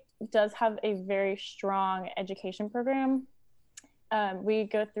does have a very strong education program. We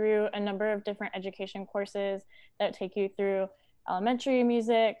go through a number of different education courses that take you through elementary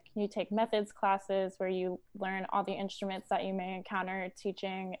music. You take methods classes where you learn all the instruments that you may encounter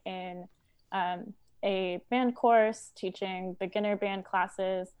teaching in a band course, teaching beginner band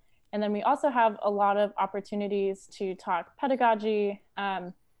classes. And then we also have a lot of opportunities to talk pedagogy,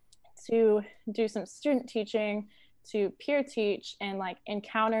 to do some student teaching, to peer teach, and like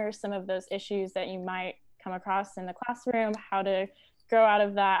encounter some of those issues that you might come across in the classroom, how to grow out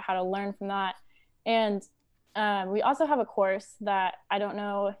of that, how to learn from that. And we also have a course that I don't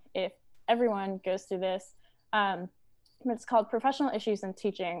know if everyone goes through this, but it's called Professional Issues in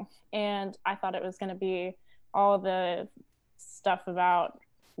Teaching. And I thought it was going to be all the stuff about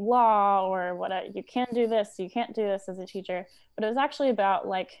law or what you can do this, you can't do this as a teacher, but it was actually about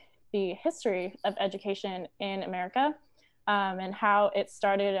like the history of education in America, and how it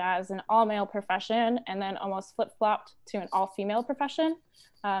started as an all-male profession and then almost flip-flopped to an all-female profession.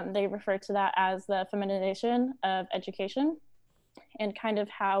 They refer to that as the feminization of education, and kind of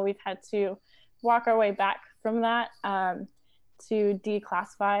how we've had to walk our way back from that to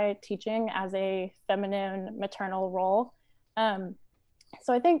declassify teaching as a feminine maternal role.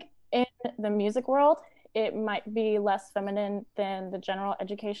 So I think in the music world, it might be less feminine than the general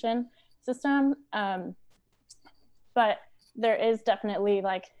education system. But there is definitely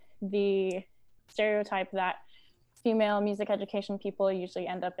like the stereotype that female music education people usually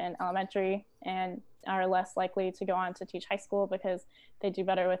end up in elementary and are less likely to go on to teach high school because they do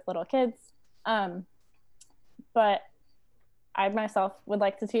better with little kids. But I myself would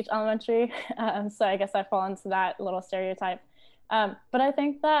like to teach elementary. So I guess I fall into that little stereotype. But I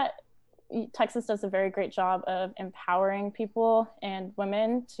think that Texas does a very great job of empowering people and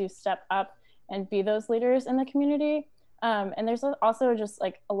women to step up and be those leaders in the community. And there's also just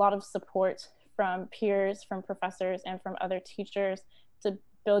like a lot of support from peers, from professors, and from other teachers to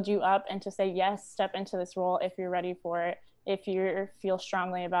build you up and to say, yes, step into this role if you're ready for it, if you feel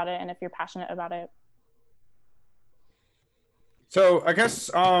strongly about it, and if you're passionate about it. So I guess,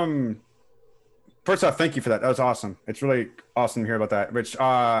 first off, thank you for that. That was awesome. It's really awesome to hear about that, which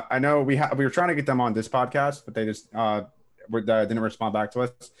I know we were trying to get them on this podcast, but they just didn't respond back to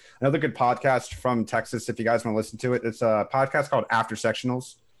us. Another good podcast from Texas, if you guys want to listen to it, it's a podcast called After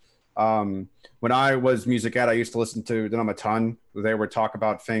Sectionals. When I was music ed, I used to listen to them a ton. They would talk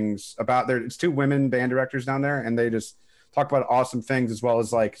about things about it's 2 women band directors down there, and they just talk about awesome things as well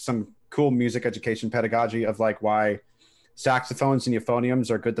as like some cool music education pedagogy of like why saxophones and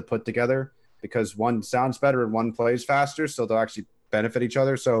euphoniums are good to put together, because one sounds better and one plays faster, so they'll actually benefit each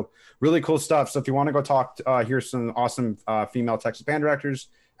other. So really cool stuff. So if you want to go talk, here's some awesome female Texas band directors.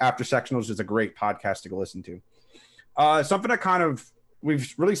 After Sectionals is a great podcast to go listen to. Something that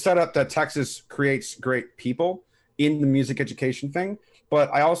we've really set up that Texas creates great people in the music education thing, but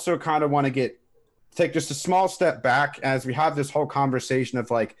I also kind of want to take just a small step back as we have this whole conversation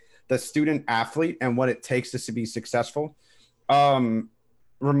of like the student athlete and what it takes to be successful.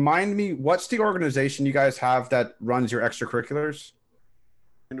 Remind me, what's the organization you guys have that runs your extracurriculars?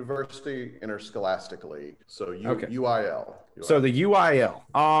 University Interscholastic League. So Okay. UIL. So the UIL.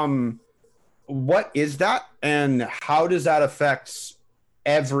 what is that, and how does that affect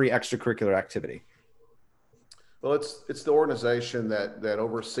every extracurricular activity? Well, it's the organization that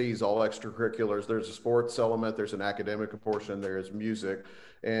oversees all extracurriculars. There's a sports element, there's an academic portion, there's music,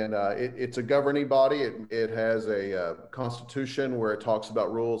 and it's a governing body. It has a constitution where it talks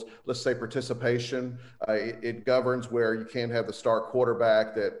about rules. Let's say participation. It governs where you can't have the star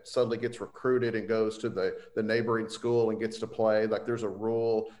quarterback that suddenly gets recruited and goes to the neighboring school and gets to play. Like, there's a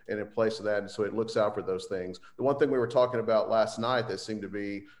rule and in place of that, and so it looks out for those things. The one thing we were talking about last night that seemed to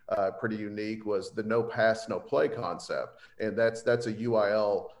be pretty unique was the no pass, no play concept. And that's a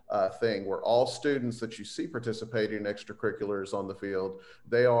UIL thing where all students that you see participating in extracurriculars on the field,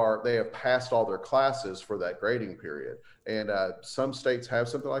 they have passed all their classes for that grading period. And some states have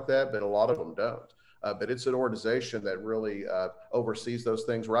something like that, but a lot of them don't. But it's an organization that really oversees those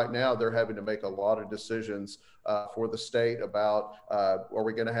things. Right now, they're having to make a lot of decisions for the state about are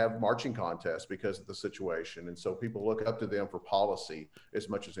we going to have marching contests because of the situation. And so people look up to them for policy as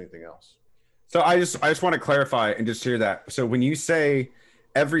much as anything else. So I just want to clarify and just hear that. So when you say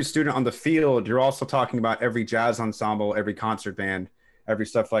every student on the field, you're also talking about every jazz ensemble, every concert band, every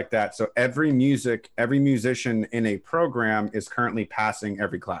stuff like that. So every musician in a program is currently passing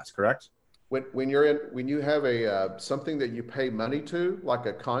every class, correct? When you have a something that you pay money to, like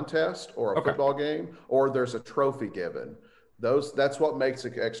a contest or a football game, or there's a trophy given, that's what makes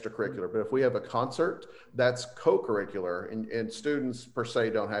it extracurricular. But if we have a concert, that's co-curricular, and students per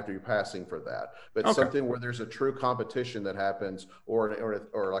se don't have to be passing for that. But something where there's a true competition that happens, or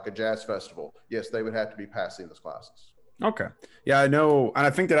like a jazz festival, yes, they would have to be passing those classes. Okay. Yeah, I know, and I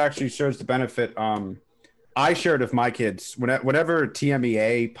think that actually shows the benefit. I shared with my kids whenever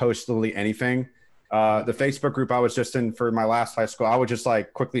TMEA posts literally anything. The Facebook group I was just in for my last high school, I would just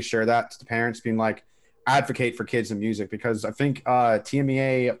like quickly share that to the parents, being like, advocate for kids in music, because I think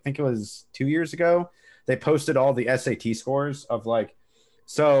TMEA, I think it was 2 years ago, they posted all the SAT scores of like,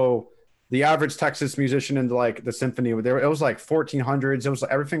 so the average Texas musician in like the symphony, it was like 1400s. It was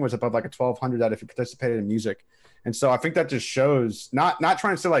everything was above like a 1200 that if you participated in music. And so I think that just shows not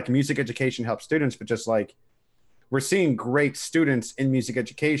trying to say like music education helps students, but just like we're seeing great students in music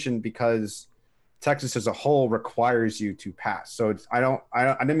education because Texas as a whole requires you to pass. So I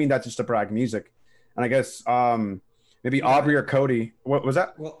didn't mean that just to brag music. And I guess maybe Aubri or Kodi. What was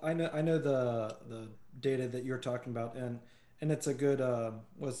that? Well, I know the data that you're talking about, and it's a good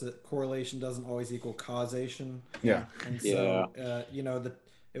correlation doesn't always equal causation. Yeah. And so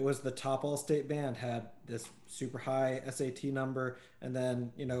it was the top all-state band had this super high SAT number, and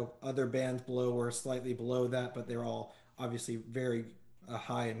then other bands below were slightly below that, but they're all obviously very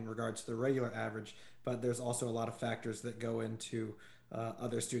high in regards to the regular average. But there's also a lot of factors that go into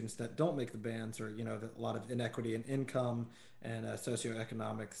other students that don't make the bands, or a lot of inequity in income and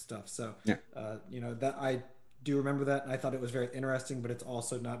socioeconomic stuff. So that I do remember that, and I thought it was very interesting, but it's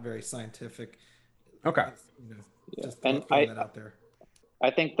also not very scientific. Okay. Just throwing that out there. I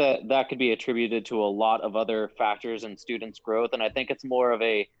think that could be attributed to a lot of other factors in students' growth, and I think it's more of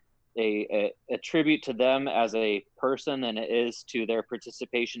a tribute to them as a person than it is to their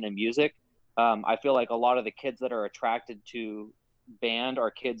participation in music. I feel like a lot of the kids that are attracted to band are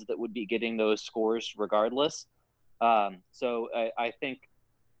kids that would be getting those scores regardless. So I think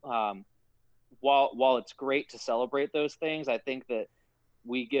while it's great to celebrate those things, I think that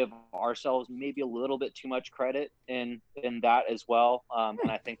we give ourselves maybe a little bit too much credit in that as well.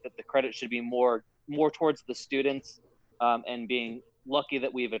 And I think that the credit should be more towards the students and being lucky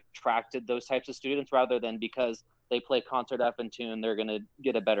that we've attracted those types of students, rather than because they play concert F and tune, they're going to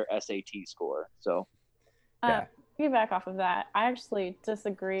get a better SAT score. So piggyback off of that, I actually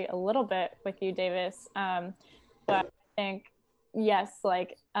disagree a little bit with you, Davis. But I think, yes,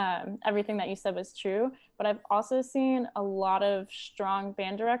 like everything that you said was true, but I've also seen a lot of strong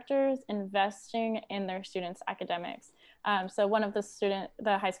band directors investing in their students' academics. So one of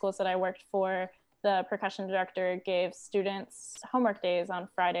the high schools that I worked for, the percussion director gave students homework days on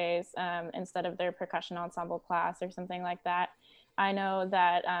Fridays instead of their percussion ensemble class or something like that. I know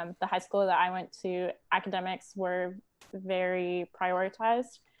that the high school that I went to, academics were very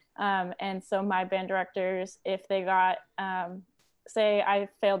prioritized. And so my band directors, if they got, say I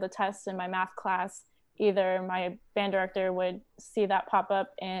failed a test in my math class, either my band director would see that pop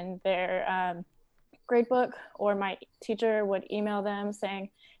up in their grade book, or my teacher would email them saying,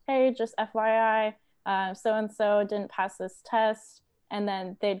 hey, just FYI, so-and-so didn't pass this test. And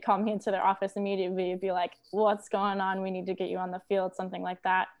then they'd call me into their office immediately and be like, what's going on? We need to get you on the field, something like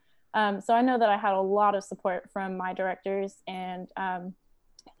that. So I know that I had a lot of support from my directors and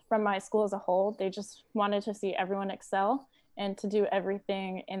from my school as a whole. They just wanted to see everyone excel and to do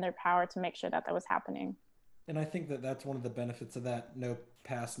everything in their power to make sure that that was happening. And I think that that's one of the benefits of that no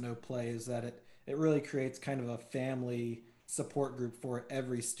pass, no play is that it really creates kind of a family support group for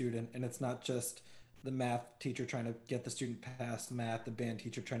every student. And it's not just the math teacher trying to get the student past math, the band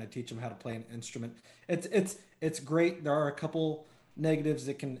teacher trying to teach them how to play an instrument. It's great. There are a couple negatives.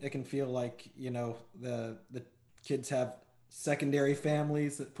 It can feel like, the kids have secondary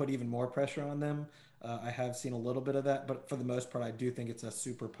families that put even more pressure on them. I have seen a little bit of that, but for the most part, I do think it's a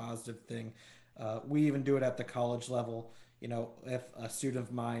super positive thing. We even do it at the college level. If a student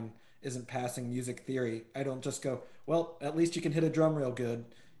of mine isn't passing music theory, I don't just go, well, at least you can hit a drum real good.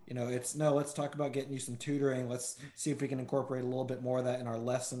 It's no, let's talk about getting you some tutoring. Let's see if we can incorporate a little bit more of that in our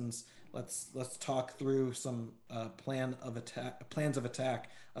lessons. Let's talk through some plans of attack.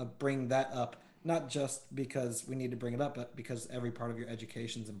 Bring that up, not just because we need to bring it up, but because every part of your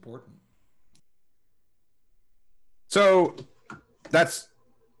education is important. So that's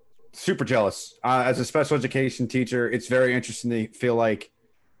super jealous. As a special education teacher, it's very interesting to feel like.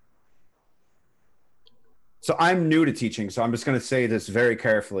 So I'm new to teaching, so I'm just going to say this very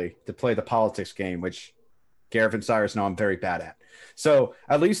carefully to play the politics game, which Gareth and Cyrus know I'm very bad at. So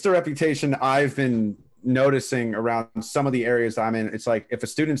at least the reputation I've been noticing around some of the areas I'm in, it's like if a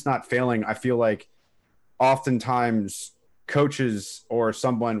student's not failing, I feel like oftentimes coaches or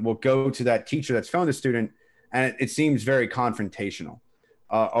someone will go to that teacher that's failing the student, and it seems very confrontational.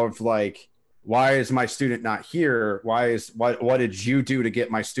 Of like, why is my student not here? What did you do to get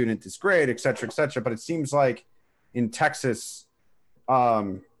my student this grade, et cetera, et cetera. But it seems like in Texas, a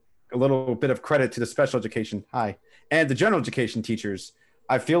little bit of credit to the special education and the general education teachers.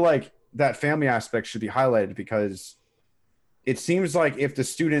 I feel like that family aspect should be highlighted because it seems like if the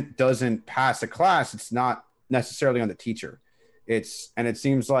student doesn't pass a class, it's not necessarily on the teacher. It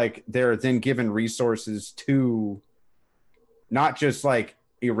seems like they're then given resources to not just like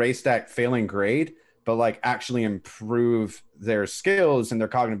erase that failing grade, but like actually improve their skills and their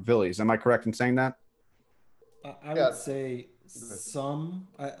cognitive abilities. Am I correct in saying that? I would say some.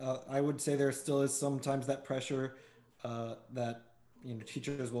 I would say there still is sometimes that pressure that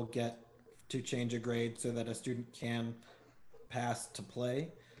teachers will get to change a grade so that a student can pass to play.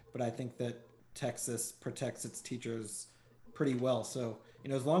 But I think that Texas protects its teachers pretty well. So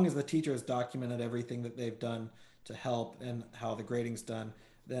as long as the teacher has documented everything that they've done to help and how the grading's done,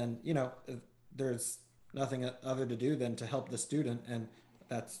 then there's nothing other to do than to help the student, and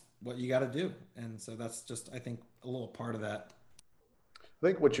that's what you got to do. And so that's just, I think, a little part of that. I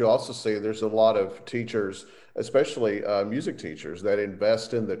think what you also see, there's a lot of teachers, especially music teachers, that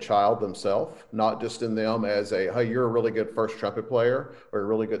invest in the child themselves, not just in them as hey, you're a really good first trumpet player or a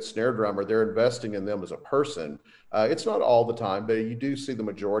really good snare drummer. They're investing in them as a person. It's not all the time, but you do see the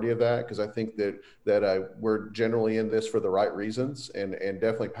majority of that, because I think that we're generally in this for the right reasons, and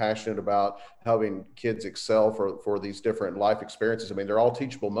definitely passionate about helping kids excel for these different life experiences. I mean, they're all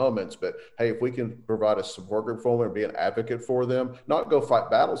teachable moments, but hey, if we can provide a support group for them and be an advocate for them, not go fight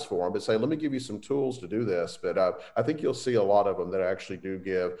battles for them, but say, let me give you some tools to do this. But I think you'll see a lot of them that actually do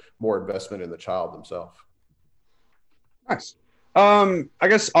give more investment in the child themselves. Nice. I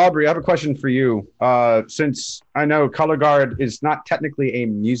guess, Aubri, I have a question for you. Since I know Color Guard is not technically a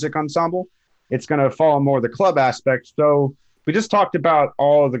music ensemble, it's going to follow more the club aspect. So we just talked about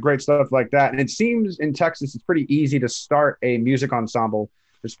all of the great stuff like that. And it seems in Texas, it's pretty easy to start a music ensemble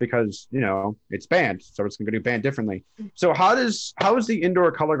just because, it's band. So it's going to do band differently. So how is the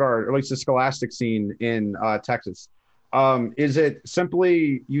indoor Color Guard, or at least the scholastic scene in Texas? Is it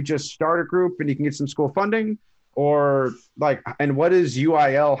simply you just start a group and you can get some school funding? Or and what does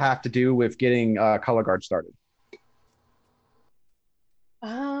UIL have to do with getting Color Guard started?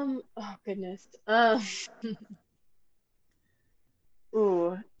 Oh goodness.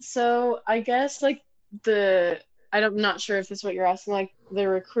 So I guess I'm not sure if this is what you're asking, like the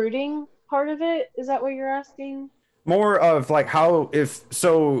recruiting part of it. Is that what you're asking? More of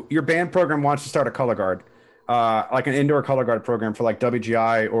so your band program wants to start a Color Guard, like an indoor Color Guard program for like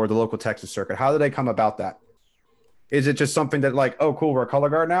WGI or the local Texas circuit. How do they come about that? Is it just something that oh, cool, we're a Color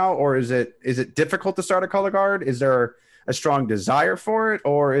Guard now? Or is it difficult to start a Color Guard? Is there a strong desire for it?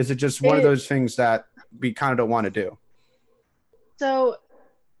 Or is it just one of those things that we kind of don't want to do? So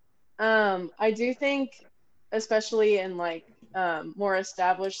I do think, especially in more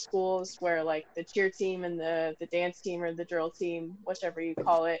established schools where the cheer team and the dance team or the drill team, whichever you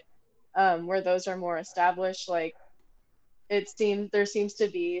call it, where those are more established, there seems to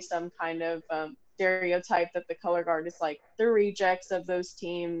be some kind of stereotype that the Color Guard is the rejects of those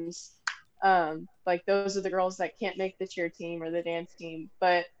teams. Those are the girls that can't make the cheer team or the dance team.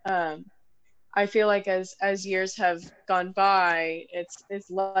 But I feel like as years have gone by, it's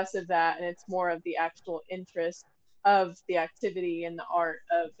less of that and it's more of the actual interest of the activity and the art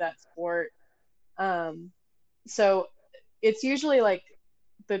of that sport. So it's usually like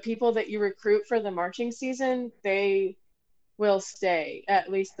the people that you recruit for the marching season, they will stay.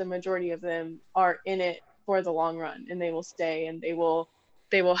 At least the majority of them are in it for the long run, and they will stay, and they will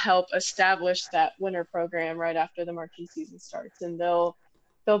help establish that winter program right after the marching season starts, and they'll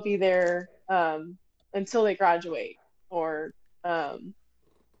be there until they graduate, or so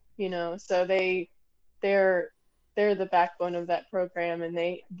they're the backbone of that program,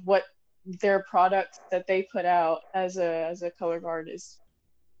 and what their products that they put out as a color guard is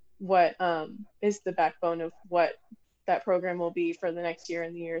what is the backbone of what that program will be for the next year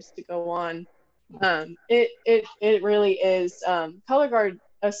and the years to go on. It really is, color guard,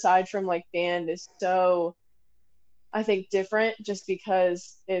 aside from like band, is so, I think, different, just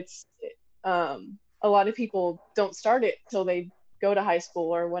because it's a lot of people don't start it till they go to high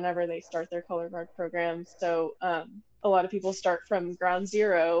school or whenever they start their color guard program. So a lot of people start from ground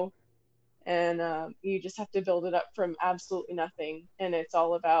zero, and you just have to build it up from absolutely nothing. And it's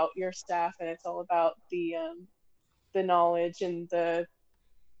all about your staff, and it's all about the knowledge and the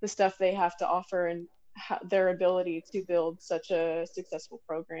stuff they have to offer, and their ability to build such a successful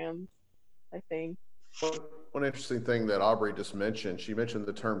program, I think. One interesting thing that Aubri just mentioned, she mentioned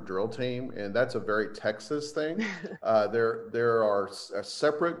the term drill team, and that's a very Texas thing. There are a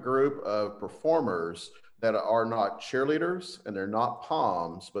separate group of performers that are not cheerleaders and they're not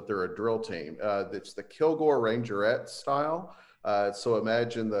poms, but they're a drill team. It's the Kilgore Rangerette style. So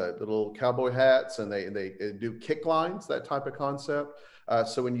imagine the little cowboy hats, and they do kick lines, that type of concept.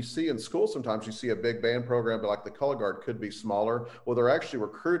 So when you see in school, sometimes you see a big band program, but like the color guard could be smaller. Well, they're actually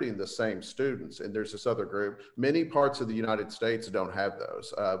recruiting the same students. And there's this other group. Many parts of the United States don't have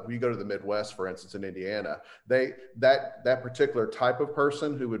those. If you go to the Midwest, for instance, in Indiana, that particular type of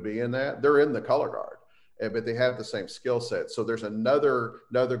person who would be in that, they're in the color guard. But they have the same skill set. So there's another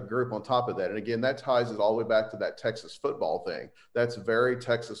group on top of that. And again, that ties it all the way back to that Texas football thing. That's very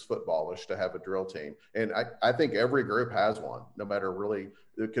Texas footballish to have a drill team. And I think every group has one, no matter really,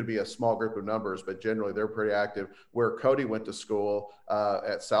 it could be a small group of numbers, but generally they're pretty active. Where Kodi went to school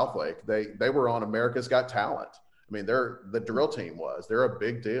at Southlake, they were on America's Got Talent. I mean, the drill team they're a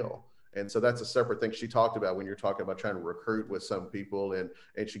big deal. And so that's a separate thing she talked about when you're talking about trying to recruit with some people. And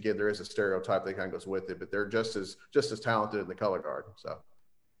she again, there is a stereotype that kind of goes with it, but they're just as talented in the color guard. So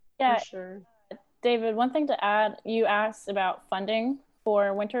yeah, for sure. David, one thing to add, you asked about funding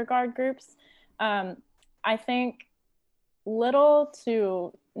for winter guard groups. I think little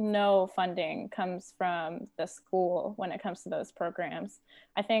to no funding comes from the school when it comes to those programs.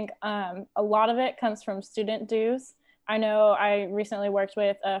 I think a lot of it comes from student dues. I know I recently worked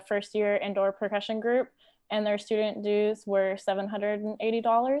with a first-year indoor percussion group, and their student dues were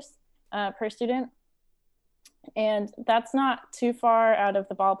 $780 per student. And that's not too far out of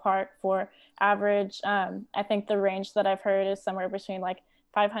the ballpark for average. I think the range that I've heard is somewhere between like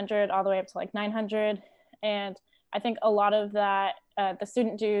 500 all the way up to like 900. And I think a lot of that, the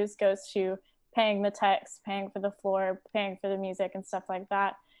student dues goes to paying the techs, paying for the floor, paying for the music and stuff like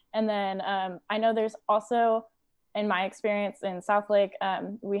that. And then I know there's also, in my experience in Southlake,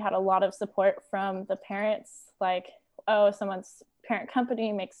 we had a lot of support from the parents, like, oh, someone's parent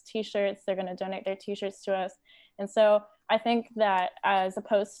company makes t-shirts, they're going to donate their t-shirts to us. And so I think that as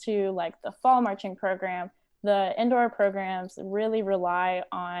opposed to like the fall marching program, the indoor programs really rely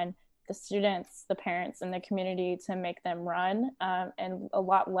on the students, the parents, and the community to make them run, and a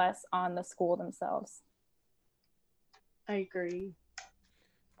lot less on the school themselves. I agree.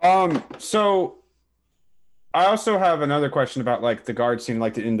 So I also have another question about like the guard scene,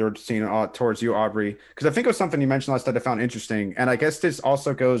 like the indoor scene towards you, Aubri, because I think it was something you mentioned last that I found interesting. And I guess this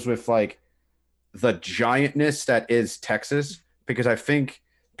also goes with like the giantness that is Texas, because I think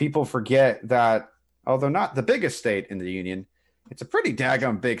people forget that although not the biggest state in the union, it's a pretty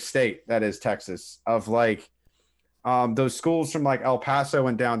daggum big state that is Texas, of like those schools from like El Paso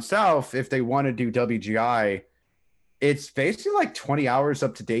and down south. If they want to do WGI, it's basically like 20 hours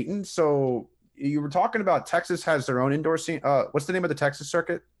up to Dayton. So you were talking about Texas has their own indoor scene. What's the name of the Texas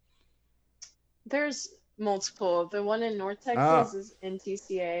circuit? There's multiple. The one in North Texas is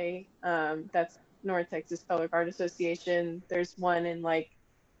NTCA. That's North Texas Color Guard Association. There's one in like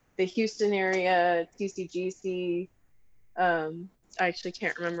the Houston area, TCGC. I actually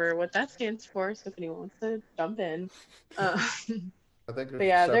can't remember what that stands for, so if anyone wants to jump in. I think there's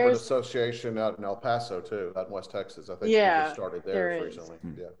a separate association out in El Paso too, out in West Texas. I think we just started there recently.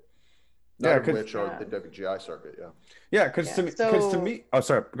 Yeah. Not which or the WGI circuit, Yeah, because to me, oh,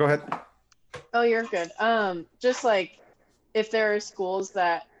 sorry, go ahead. Oh, you're good. Just like if there are schools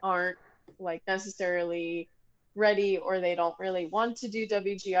that aren't like necessarily ready or they don't really want to do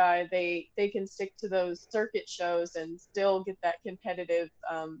WGI, they can stick to those circuit shows and still get that competitive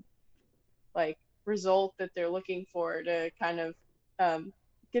like result that they're looking for to kind of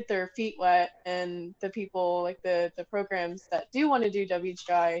get their feet wet. And the people like the programs that do want to do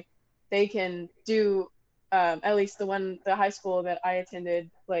WGI, they can do at least the high school that I attended,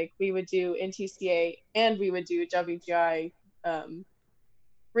 like we would do NTCA and we would do WGI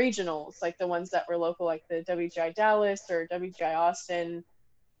regionals, like the ones that were local, like the WGI Dallas or WGI Austin.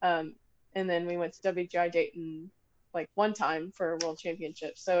 Um, and then we went to WGI Dayton like one time for a world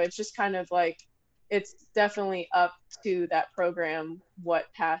championship. So it's just kind of like, it's definitely up to that program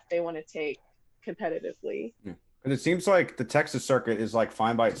what path they want to take competitively. Yeah. And it seems like the Texas circuit is like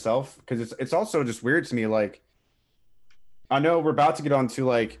fine by itself, because it's also just weird to me. Like, I know we're about to get on to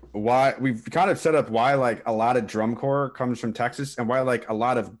like why we've kind of set up why like a lot of drum corps comes from Texas and why like a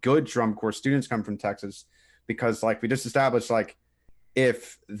lot of good drum corps students come from Texas, because like we just established, like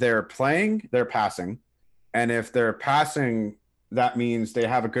if they're playing, they're passing. And if they're passing, that means they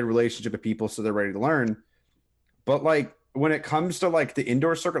have a good relationship with people, so they're ready to learn. But like when it comes to like the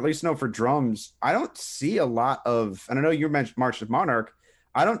indoor circuit, at least for drums, I don't see a lot of, and I know you mentioned March with Monarch,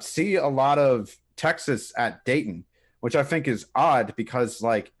 I don't see a lot of Texas at Dayton, which I think is odd, because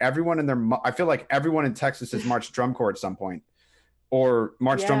like everyone in their, I feel like everyone in Texas has marched drum corps at some point or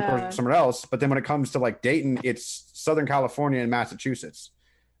marched drum corps somewhere else. But then when it comes to like Dayton, it's Southern California and Massachusetts,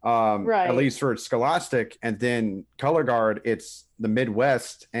 Right. at least for Scholastic. And then Color Guard, it's the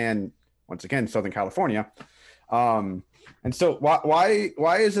Midwest and once again, Southern California. And so why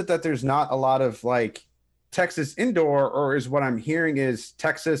is it that there's not a lot of like Texas indoor, or is what I'm hearing is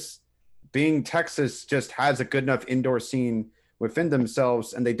Texas being Texas just has a good enough indoor scene within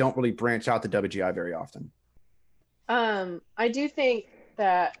themselves and they don't really branch out to WGI very often? I do think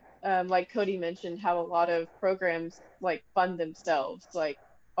that like Kodi mentioned, how a lot of programs like fund themselves, like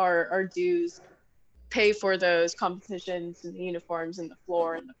our dues pay for those competitions and the uniforms and the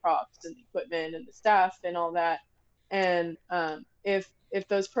floor and the props and the equipment and the staff and all that. And if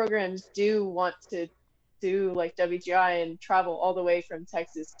those programs do want to do like WGI and travel all the way from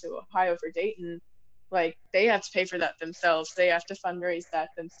Texas to Ohio for Dayton, like they have to pay for that themselves. They have to fundraise that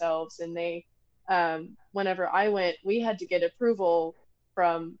themselves. And they, whenever I went, we had to get approval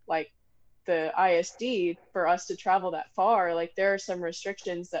from like the ISD for us to travel that far. Like there are some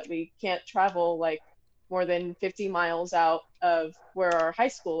restrictions that we can't travel like more than 50 miles out of where our high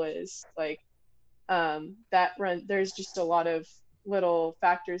school is. Like there's just a lot of little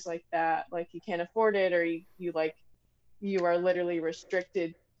factors like that. Like you can't afford it, or you are literally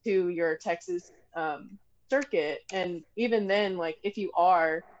restricted to your Texas circuit. And even then, like if you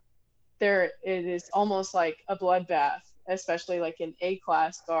are there, it is almost like a bloodbath, especially like an A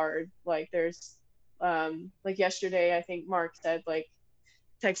class guard. Like there's like yesterday, I think Mark said like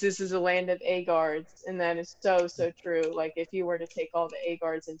Texas is a land of A guards, and that is so true. Like if you were to take all the A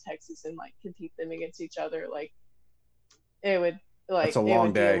guards in Texas and like compete them against each other, like it would That's a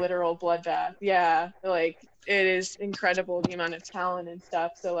long day. be a literal bloodbath. Yeah, like it is incredible the amount of talent and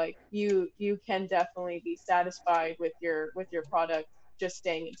stuff. So like you can definitely be satisfied with your product just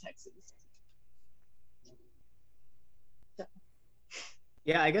staying in Texas. So.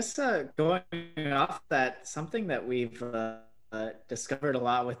 Yeah, I guess going off that, something that we've discovered a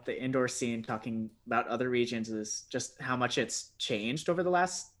lot with the indoor scene, talking about other regions, is just how much it's changed over the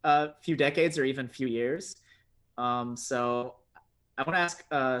last few decades or even few years. So I want to ask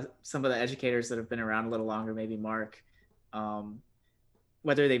some of the educators that have been around a little longer, maybe Mark,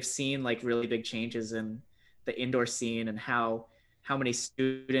 whether they've seen like really big changes in the indoor scene and how many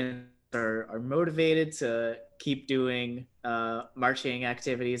students are motivated to keep doing marching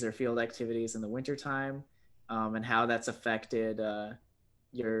activities or field activities in the wintertime, and how that's affected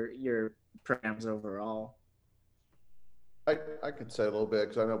your programs overall. I could say a little bit,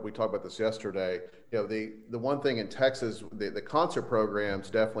 because I know we talked about this yesterday. You know, the one thing in Texas, the concert programs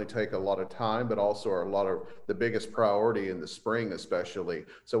definitely take a lot of time, but also are a lot of the biggest priority in the spring, especially.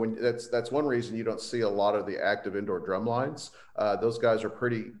 So when that's one reason you don't see a lot of the active indoor drum lines. Those guys are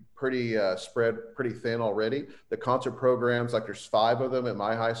pretty spread pretty thin already. The concert programs, like there's 5 of them at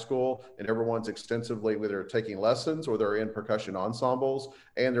my high school, and everyone's extensively either taking lessons or they're in percussion ensembles,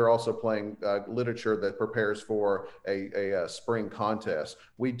 and they're also playing literature that prepares for a spring contest.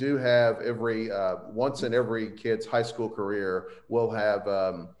 We do have once in every kid's high school career, we'll have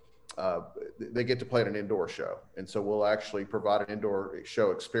they get to play in an indoor show. And so we'll actually provide an indoor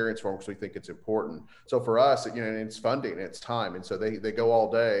show experience for them because we think it's important. So for us, it's funding, it's time. And so they go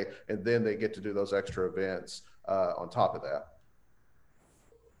all day, and then they get to do those extra events on top of that.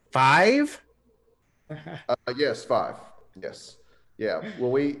 5? Yes, 5. Yes. Yeah.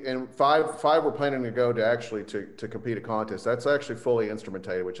 Well, five we're planning to go to actually to compete a contest. That's actually fully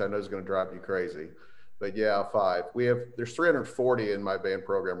instrumentated, which I know is going to drive you crazy. But yeah, 5. There's 340 in my band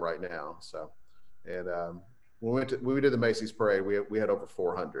program right now. So, and when we did the Macy's parade, we had over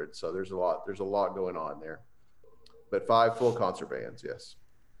 400. So there's a lot going on there. But 5 full concert bands, yes,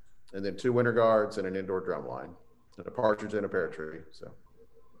 and then 2 winter guards and an indoor drum line, and a partridge and a pear tree. So,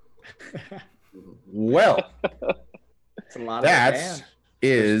 well, it's a lot that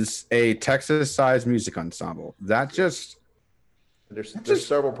is a Texas-sized music ensemble. That just there's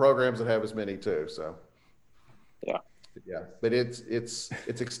several programs that have as many too. So. Yeah, but it's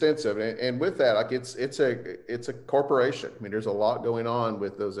extensive, and with that, like it's a corporation. I mean, there's a lot going on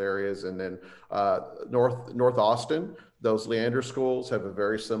with those areas, and then North Austin, those Leander schools have a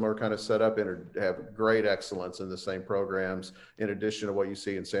very similar kind of setup and have great excellence in the same programs. In addition to what you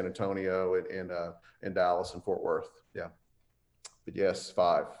see in San Antonio and Dallas and Fort Worth. Yeah, but yes,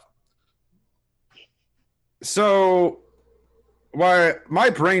 5. So, my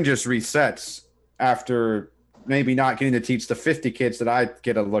brain just resets after maybe not getting to teach the 50 kids that I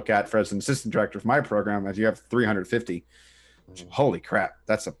get a look at for as an assistant director of my program, as you have 350. Holy crap.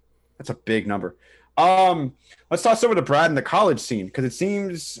 That's a big number. Let's toss over to Brad in the college scene, because it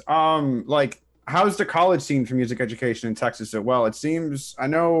seems like, how's the college scene for music education in Texas? Well, it seems, I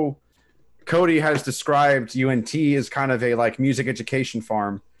know Kodi has described UNT as kind of a like music education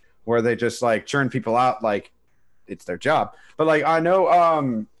farm where they just like churn people out like it's their job. But like, I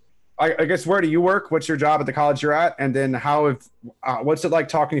know, I guess, where do you work? What's your job at the college you're at? And then what's it like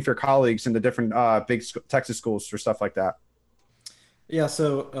talking to your colleagues in the different big Texas schools for stuff like that? Yeah,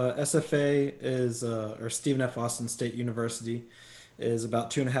 so SFA is, or Stephen F. Austin State University, is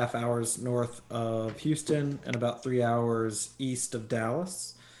about 2.5 hours north of Houston and about 3 hours east of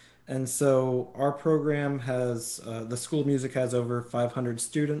Dallas. And so our program has, the School of Music has over 500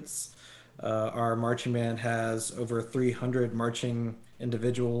 students. Our marching band has over 300 marching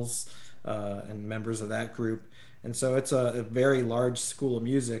individuals and members of that group. And so it's a very large school of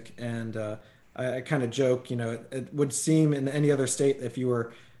music. And I kind of joke, it would seem in any other state, if you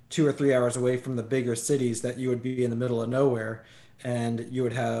were 2 or 3 hours away from the bigger cities, that you would be in the middle of nowhere and you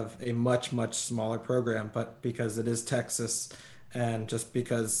would have a much, much smaller program. But because it is Texas, and just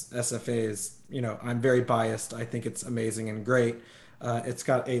because SFA is, I'm very biased, I think it's amazing and great. It's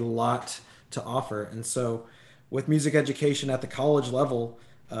got a lot to offer. And so with music education at the college level,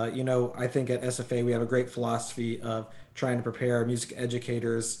 I think at SFA we have a great philosophy of trying to prepare music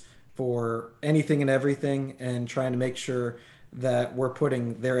educators for anything and everything, and trying to make sure that we're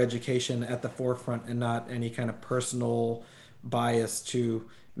putting their education at the forefront and not any kind of personal bias to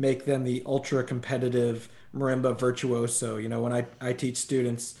make them the ultra competitive marimba virtuoso. When I teach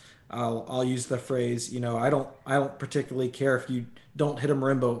students, I'll use the phrase, I don't particularly care if you don't hit a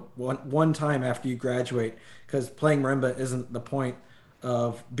marimba one time after you graduate, because playing marimba isn't the point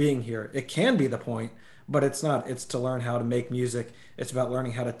of being here. It can be the point, but it's not. It's to learn how to make music. It's about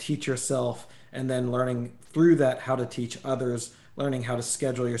learning how to teach yourself, and then learning through that how to teach others, learning how to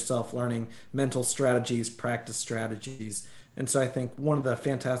schedule yourself, learning mental strategies, practice strategies. And so I think one of the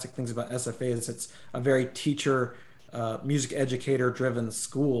fantastic things about SFA is it's a very teacher, music educator driven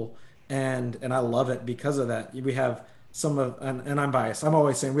school. And I love it because of that. We have and I'm biased, I'm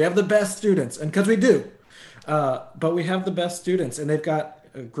always saying we have the best students, and because we do, but we have the best students, and they've got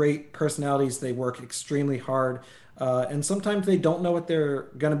great personalities. They work extremely hard, and sometimes they don't know what they're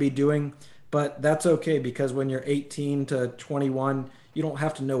going to be doing, but that's okay, because when you're 18 to 21, you don't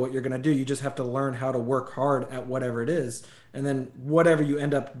have to know what you're going to do. You just have to learn how to work hard at whatever it is. And then whatever you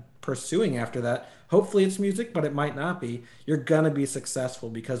end up pursuing after that, hopefully it's music, but it might not be. You're going to be successful,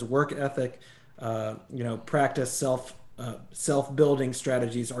 because work ethic, practice, self-building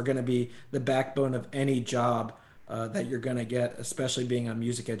strategies are going to be the backbone of any job that you're going to get, especially being a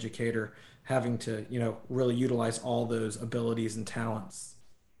music educator, having to, really utilize all those abilities and talents.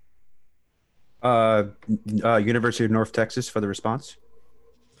 University of North Texas for the response.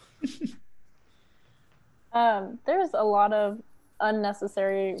 There's a lot of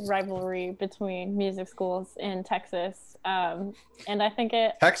unnecessary rivalry between music schools in Texas. And I think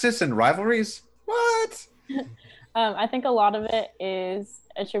Texas and rivalries? What? I think a lot of it is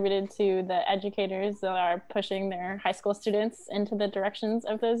attributed to the educators that are pushing their high school students into the directions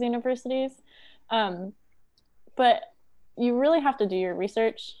of those universities. But, you really have to do your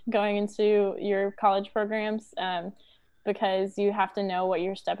research going into your college programs, because you have to know what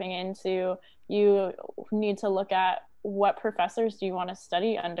you're stepping into. You need to look at what professors do you want to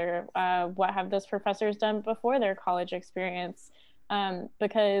study under, what have those professors done before their college experience,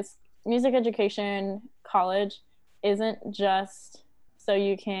 because music education college isn't just so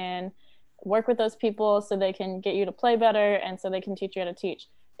you can work with those people so they can get you to play better and so they can teach you how to teach.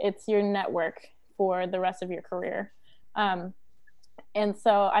 It's your network for the rest of your career. And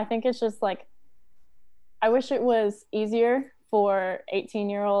so I think it's just like, I wish it was easier for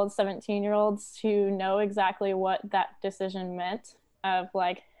 18-year-olds, 17-year-olds to know exactly what that decision meant of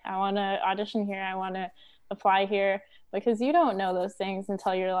like, I want to audition here, I want to apply here, because you don't know those things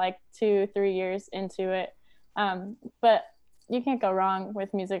until you're like 2-3 years into it. But you can't go wrong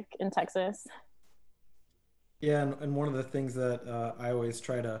with music in Texas. Yeah, and one of the things that I always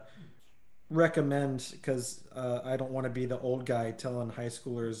try to recommend, because I don't want to be the old guy telling high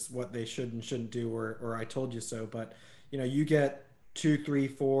schoolers what they should and shouldn't do, or I told you so, but you get 2, 3,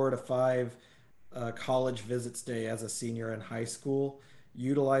 4 to 5 college visits day as a senior in high school.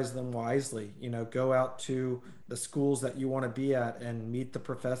 Utilize them wisely. Go out to the schools that you want to be at and meet the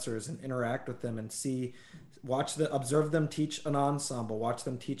professors and interact with them and observe them teach an ensemble, watch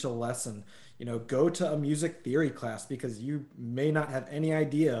them teach a lesson. Go to a music theory class, because you may not have any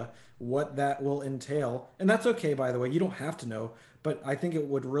idea what that will entail. And that's okay, by the way. You don't have to know, but I think it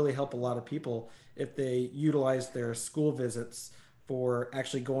would really help a lot of people if they utilize their school visits for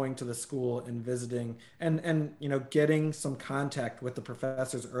actually going to the school and visiting and getting some contact with the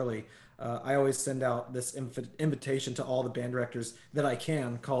professors early. I always send out this invitation to all the band directors that I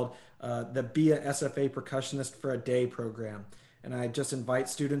can, called the Be a SFA Percussionist for a Day program. And I just invite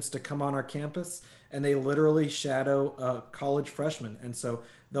students to come on our campus, and they literally shadow a college freshman. And so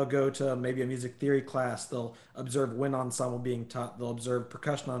they'll go to maybe a music theory class, they'll observe wind ensemble being taught, they'll observe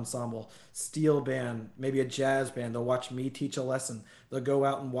percussion ensemble, steel band, maybe a jazz band, they'll watch me teach a lesson, they'll go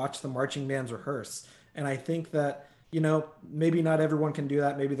out and watch the marching bands rehearse. And I think that maybe not everyone can do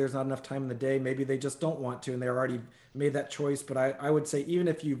that. Maybe there's not enough time in the day. Maybe they just don't want to and they already made that choice. But I would say, even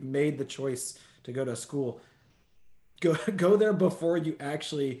if you've made the choice to go to school, go there before you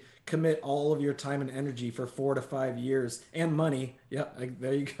actually commit all of your time and energy for 4 to 5 years, and money. Yeah,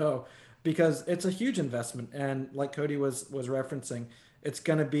 there you go. Because it's a huge investment. And like Kodi was referencing, that's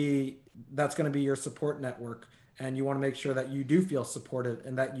going to be your support network. And you want to make sure that you do feel supported,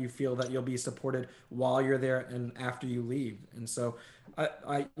 and that you feel that you'll be supported while you're there and after you leave. And so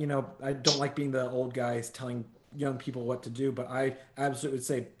I don't like being the old guys telling young people what to do, but I absolutely would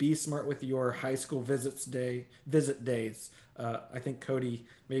say be smart with your high school visit days. I think Kodi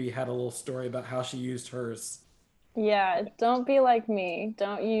maybe had a little story about how she used hers. Yeah, don't be like me.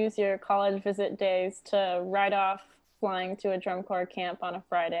 Don't use your college visit days to write off flying to a drum corps camp on a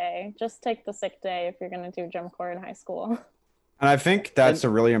Friday. Just take the sick day if you're going to do drum corps in high school. And I think that's a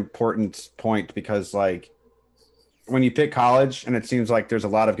really important point, because like when you pick college, and it seems like there's a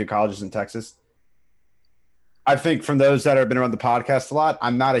lot of good colleges in Texas, I think from those that have been around the podcast a lot,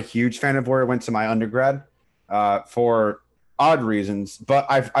 I'm not a huge fan of where I went to my undergrad for odd reasons, but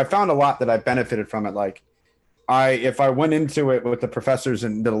I found a lot that I benefited from it. Like if I went into it with the professors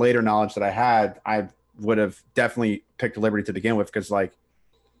and the later knowledge that I had, I would have definitely picked Liberty to begin with, because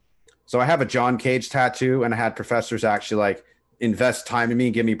so I have a John Cage tattoo, and I had professors actually like invest time in me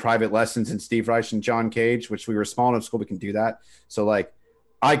and give me private lessons in Steve Reich and John Cage, which we were small enough school we can do that. So like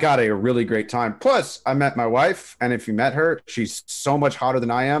I got a really great time. Plus I met my wife, and if you met her, she's so much hotter than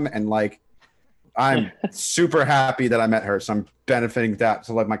I am. And like, I'm super happy that I met her. So I'm benefiting that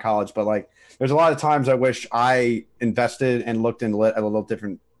to like my college, but like, there's a lot of times I wish I invested and looked in lit a little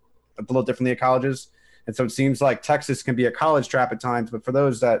differently at colleges. And so it seems like Texas can be a college trap at times, but for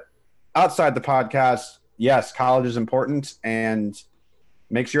those that outside the podcast, yes, college is important, and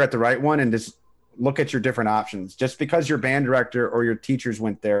make sure you're at the right one, and just look at your different options. Just because your band director or your teachers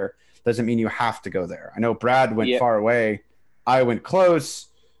went there doesn't mean you have to go there. I know Brad went far away. I went close.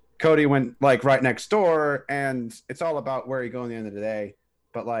 Kodi went like right next door, and it's all about where you go at the end of the day.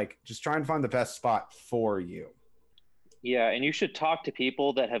 But like, just try and find the best spot for you. Yeah, and you should talk to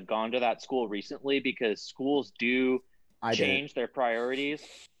people that have gone to that school recently, because schools do change their priorities.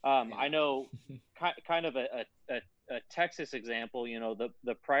 I know kind of a Texas example,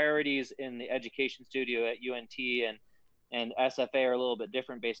 the priorities in the education studio at UNT and SFA are a little bit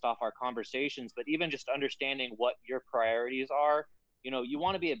different based off our conversations, but even just understanding what your priorities are, you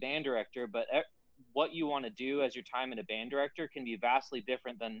want to be a band director, but what you want to do as your time in a band director can be vastly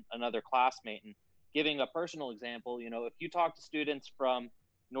different than another classmate. And giving a personal example, if you talk to students from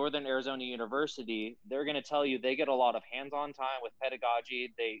Northern Arizona University, they're going to tell you they get a lot of hands-on time with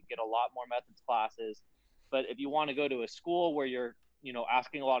pedagogy. They get a lot more methods classes. But if you want to go to a school where you're,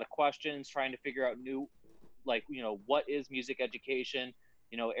 asking a lot of questions, trying to figure out new, what is music education?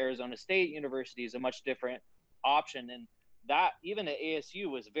 Arizona State University is a much different option. And that even at ASU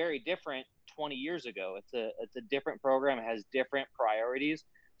was very different 20 years ago. It's a different program. It has different priorities.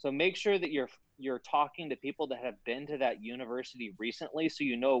 So make sure that you're talking to people that have been to that university recently,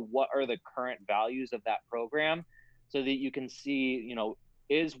 so what are the current values of that program, so that you can see,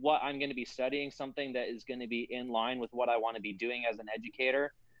 is what I'm going to be studying something that is going to be in line with what I want to be doing as an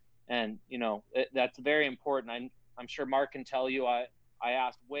educator. And that's very important. I'm sure Mark can tell you I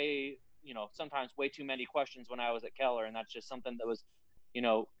asked sometimes way too many questions when I was at Keller, and that's just something that was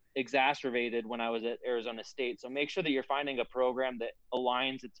exacerbated when I was at Arizona State. So make sure that you're finding a program that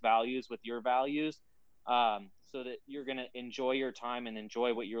aligns its values with your values, so that you're going to enjoy your time and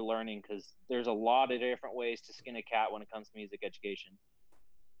enjoy what you're learning, because there's a lot of different ways to skin a cat when it comes to music education.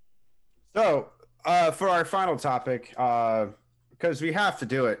 So for our final topic, because we have to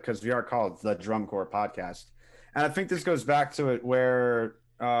do it because we are called the Drum Corps Podcast, and I think this goes back to it where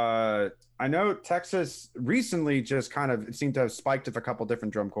I know Texas recently just kind of seemed to have spiked with a couple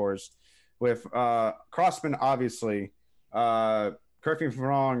different drum corps with Crossman, obviously. Correct me if I'm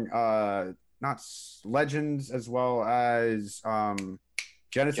wrong, not Legends as well as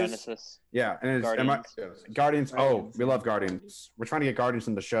Genesis. Yeah, and Guardians. Oh, we love Guardians. We're trying to get Guardians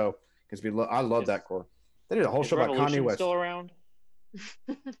in the show because I love that corps. They did a whole show about Kanye West. Still around?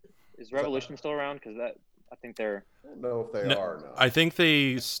 Is Revolution still around? Because I think they're. I don't know if they are. No. I think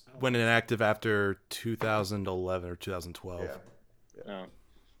they went inactive after 2011 or 2012. Yeah. No.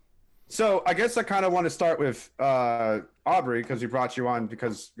 So I guess I kind of want to start with Aubri, because we brought you on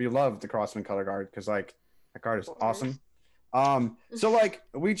because we love the Crossman color guard, because that guard is awesome. So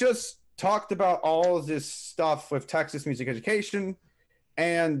we just talked about all of this stuff with Texas music education,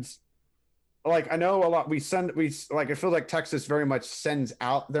 and I know a lot. I feel like Texas very much sends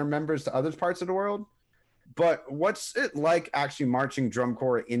out their members to other parts of the world. But what's it like actually marching drum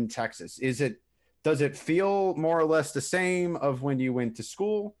corps in Texas? Does it feel more or less the same of when you went to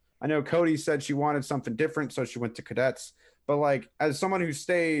school? I know Kodi said she wanted something different, so she went to cadets. But as someone who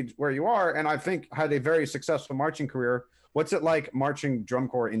stayed where you are, and I think had a very successful marching career, what's it like marching drum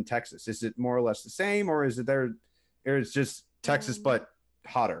corps in Texas? Is it more or less the same, or is it there? Or it's just Texas but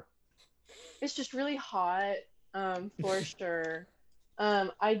hotter? It's just really hot, for sure.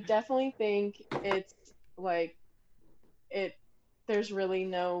 I definitely think it's there's really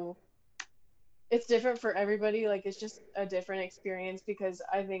no, it's different for everybody. It's just a different experience, because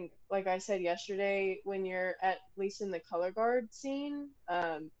I think, like I said yesterday, when you're at least in the color guard scene,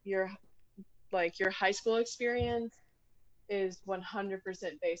 your high school experience is 100%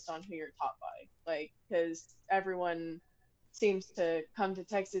 based on who you're taught by, because everyone seems to come to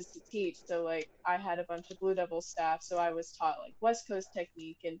Texas to teach. So I had a bunch of Blue Devils staff, so I was taught West Coast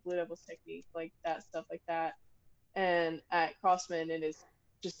technique and Blue Devils technique, that stuff like that. And at Crossman, it is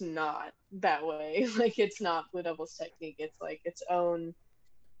just not that way. It's not Blue Devils technique. It's its own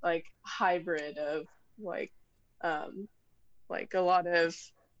hybrid of a lot of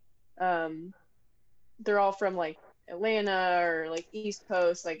they're all from Atlanta or East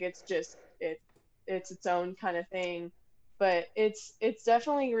Coast. It's just it's its own kind of thing. But it's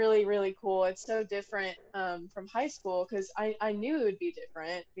definitely really, really cool. It's so different from high school, because I knew it would be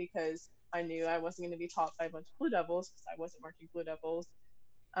different, because I knew I wasn't going to be taught by a bunch of Blue Devils, because I wasn't marching Blue Devils.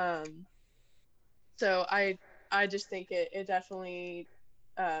 So I just think it definitely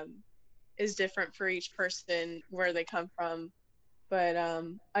is different for each person where they come from. But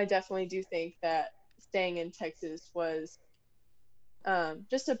I definitely do think that staying in Texas was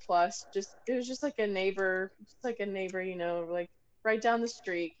just a plus. It was just a neighbor, right down the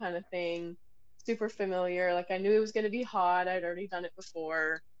street kind of thing. Super familiar. I knew it was going to be hot. I'd already done it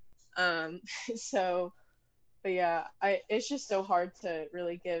before. So, but yeah, it's just so hard to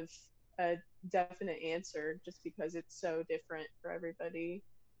really give a definite answer, just because it's so different for everybody.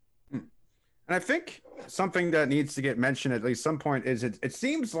 And I think something that needs to get mentioned at least some point is it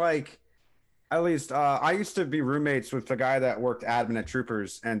seems like, at least I used to be roommates with the guy that worked admin at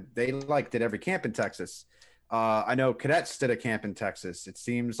Troopers, and they did every camp in Texas. I know cadets did a camp in Texas. It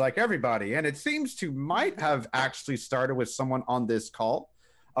seems like everybody, and it seems to might have actually started with someone on this call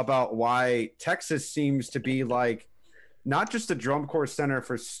about why Texas seems to be not just a drum corps center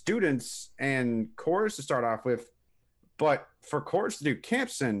for students and corps to start off with, but for corps to do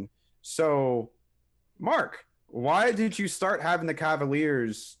camps in. So, Mark, why did you start having the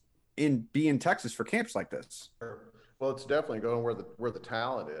Cavaliers be in Texas for camps like this? Well, it's definitely going where the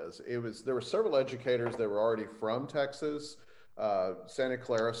talent is. There were several educators that were already from Texas, Santa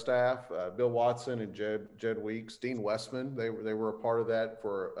Clara staff, Bill Watson and Jed Weeks, Dean Westman. They were a part of that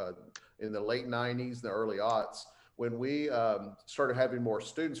for in the late '90s, the early aughts. When we started having more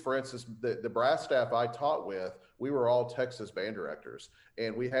students, for instance, the brass staff I taught with, we were all Texas band directors,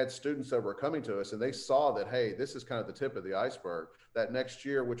 and we had students that were coming to us, and they saw that, hey, this is kind of the tip of the iceberg. That next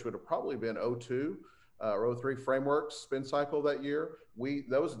year, which would have probably been '02. Or '03 frameworks spin cycle that year.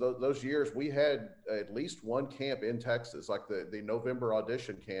 Those years we had at least one camp in Texas, like the November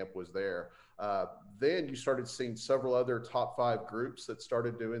audition camp was there. Then you started seeing several other top 5 groups that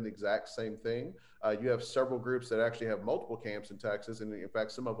started doing the exact same thing. You have several groups that actually have multiple camps in Texas, and in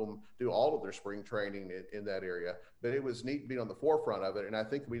fact, some of them do all of their spring training in that area. But it was neat being on the forefront of it, and I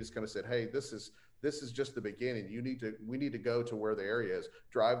think we just kind of said, hey, this is just the beginning. We need to go to where the area is.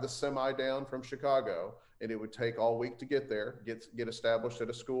 Drive the semi down from Chicago, and it would take all week to get there, get established at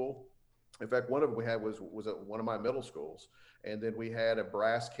a school. In fact, one of them we had was at one of my middle schools. And then we had a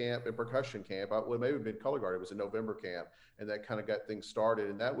brass camp and percussion camp. Well, maybe it'd been color guard. It was a November camp, and that kind of got things started.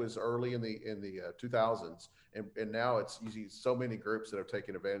 And that was early in the 2000s. And now you see so many groups that have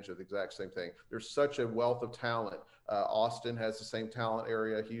taken advantage of the exact same thing. There's such a wealth of talent. Austin has the same talent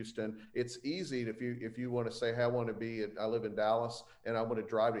area. Houston. It's easy if you want to say, hey, I live in Dallas, and I want to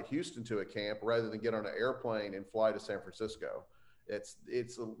drive to Houston to a camp rather than get on an airplane and fly to San Francisco. It's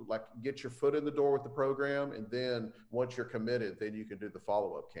like get your foot in the door with the program, and then once you're committed, then you can do the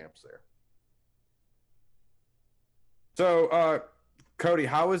follow-up camps there. So, Kodi,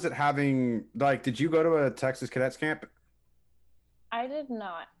 how is it having, did you go to a Texas Cadets camp? I did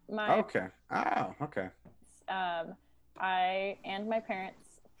not. Okay. Oh, okay. I and my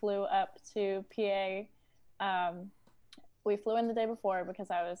parents flew up to PA. We flew in the day before because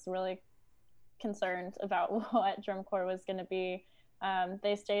I was really concerned about what drum corps was going to be.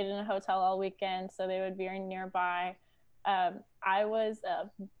 They stayed in a hotel all weekend, so they would be nearby. I was a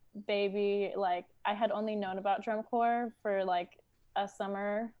baby, I had only known about drum corps for a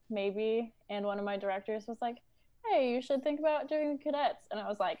summer maybe, and one of my directors was like, hey, you should think about doing cadets. And I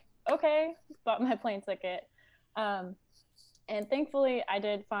was like, okay, bought my plane ticket. And thankfully I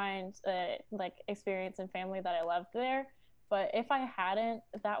did find experience and family that I loved there. But if I hadn't,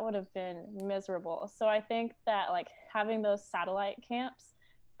 that would have been miserable. So I think that having those satellite camps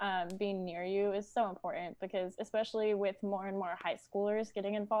being near you is so important, because especially with more and more high schoolers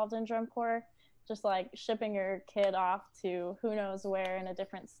getting involved in drum corps, just shipping your kid off to who knows where in a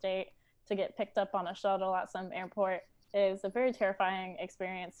different state to get picked up on a shuttle at some airport is a very terrifying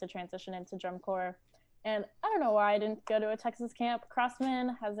experience to transition into drum corps. And I don't know why I didn't go to a Texas camp.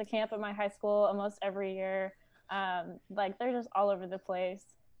 Crossman has a camp at my high school almost every year. They're just all over the place,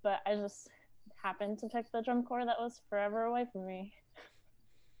 but I just happened to pick the drum corps that was forever away from me.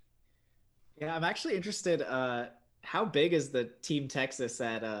 Yeah, I'm actually interested. How big is the Team Texas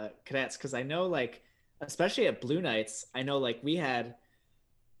at Cadets? Because I know, especially at Blue Nights, I know we had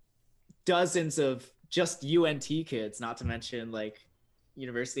dozens of just UNT kids, not to mention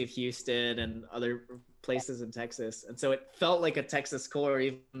University of Houston and other places in Texas, and so it felt like a Texas corps,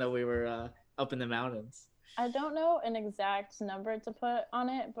 even though we were up in the mountains. I don't know an exact number to put on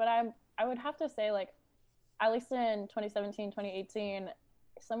it, but I would have to say at least in 2017, 2018,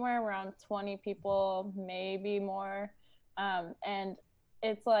 somewhere around 20 people, maybe more. And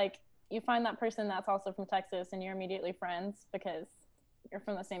it's you find that person that's also from Texas and you're immediately friends because you're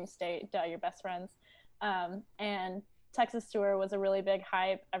from the same state, you're best friends. And Texas tour was a really big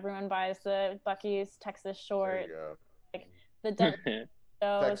hype. Everyone buys the Buc-ee's Texas short. There you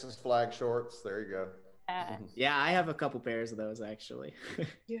go. Texas flag shorts. There you go. Yeah, I have a couple pairs of those actually.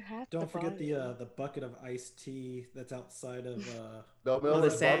 You have Don't to forget buy the bucket of iced tea that's outside of the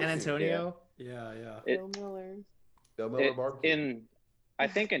San Antonio. Yeah. Bill Miller. Bill Miller barbecue. I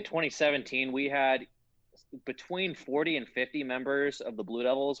think in 2017 we had between 40 and 50 members of the Blue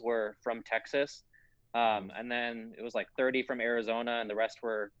Devils were from Texas. And then it was 30 from Arizona, and the rest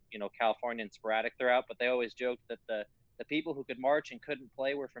were, California and sporadic throughout. But they always joked that the people who could march and couldn't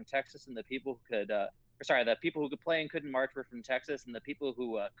play were from Texas, and the people who could the people who could play and couldn't march were from Texas, and the people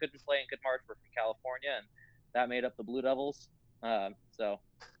who couldn't play and could march were from California, and that made up the Blue Devils.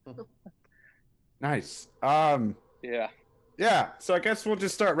 Nice. Yeah. So I guess we'll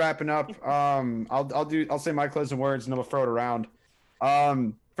just start wrapping up. I'll say my closing words and then we'll throw it around.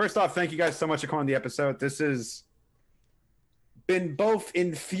 First off, thank you guys so much for coming on the episode. This has been both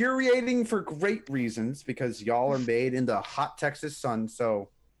infuriating for great reasons because y'all are made in the hot Texas sun, so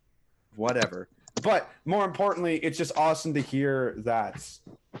whatever. But more importantly, it's just awesome to hear that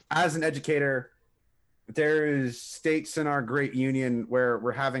as an educator there's states in our great union where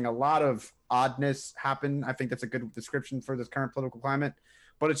we're having a lot of oddness happen. I think that's a good description for this current political climate.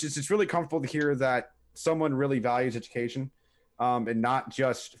 But it's really comfortable to hear that someone really values education, and not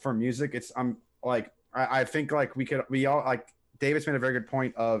just for music. I think like we all like Davis made a very good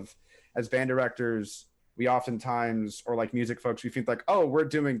point of, as band directors, we oftentimes, or like music folks, we think like, oh, we're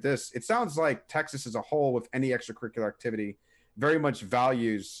doing this. It sounds like Texas as a whole, with any extracurricular activity, very much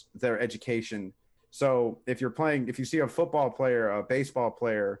values their education. So if you see a football player, a baseball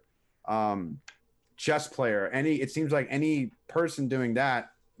player, chess player, it seems like any person doing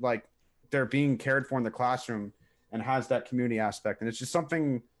that, like they're being cared for in the classroom and has that community aspect. And it's just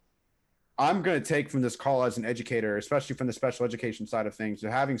something I'm going to take from this call as an educator, especially from the special education side of things, to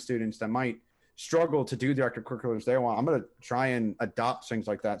having students that might struggle to do the extracurriculars they want. I'm going to try and adopt things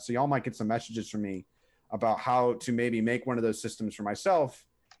like that. So y'all might get some messages from me about how to maybe make one of those systems for myself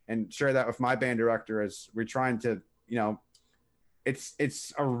and share that with my band director, as we're trying to,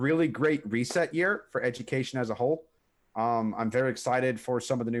 it's a really great reset year for education as a whole. I'm very excited for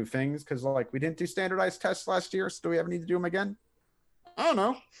some of the new things, because like we didn't do standardized tests last year. So do we ever need to do them again? I don't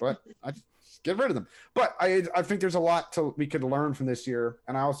know, but I just get rid of them. But I think there's a lot we could learn from this year.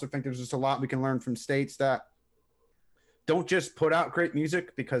 And I also think there's just a lot we can learn from states that don't just put out great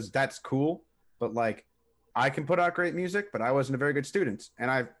music, because that's cool. But like, I can put out great music, but I wasn't a very good student. And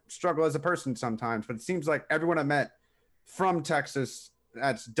I struggle as a person sometimes. But it seems like everyone I met from Texas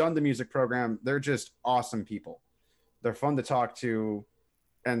that's done the music program, they're just awesome people. They're fun to talk to.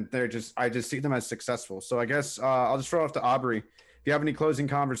 And I just see them as successful. So I guess I'll just throw off to Aubrey. If you have any closing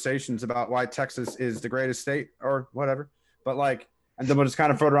conversations about why Texas is the greatest state or whatever, but like, and then we'll just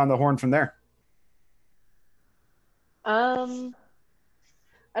kind of throw it around the horn from there.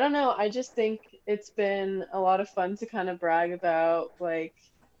 I don't know. I just think it's been a lot of fun to kind of brag about like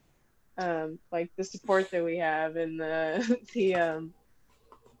the support that we have, and the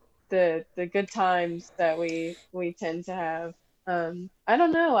good times that we tend to have. I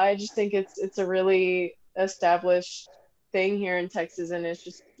don't know. I just think it's a really established thing here in Texas, and it's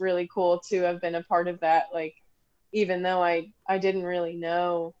just really cool to have been a part of that. Like, even though I didn't really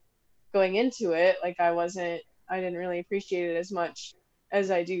know going into it, like I didn't really appreciate it as much as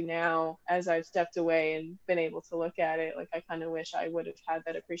I do now, as I've stepped away and been able to look at it. Like, I kind of wish I would have had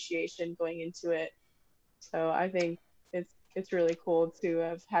that appreciation going into it. So I think it's really cool to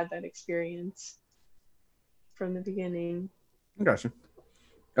have had that experience from the beginning. Gotcha.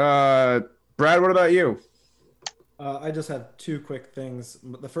 Brad, what about you? I just have two quick things.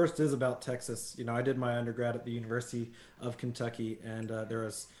 The first is about Texas. I did my undergrad at the University of Kentucky, and there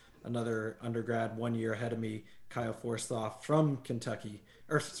was another undergrad 1 year ahead of me, Kyle Forstoff, from Kentucky,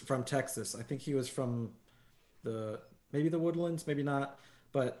 or from Texas. I think he was from maybe the Woodlands, maybe not,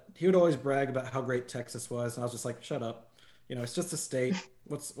 but he would always brag about how great Texas was, and I was just like, shut up. It's just a state.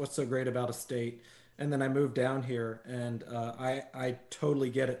 What's so great about a state? And then I moved down here, and I totally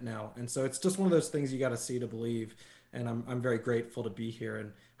get it now. And so it's just one of those things you got to see to believe. And I'm very grateful to be here,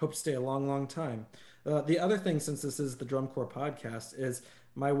 and hope to stay a long, long time. The other thing, since this is the Drum Corps podcast, is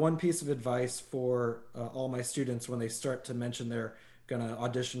my one piece of advice for all my students when they start to mention they're going to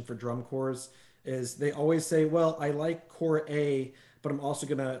audition for drum corps is they always say, well, I like Corps A, but I'm also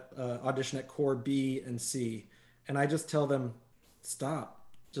going to audition at Corps B and C. And I just tell them, stop.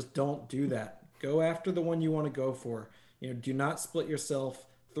 Just don't do that. Go after the one you want to go for. Do not split yourself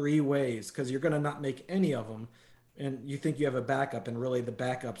 3 ways, because you're going to not make any of them. And you think you have a backup, and really the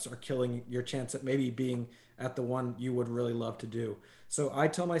backups are killing your chance at maybe being at the one you would really love to do. So I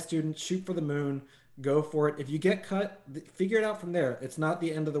tell my students, shoot for the moon, go for it. If you get cut, figure it out from there. It's not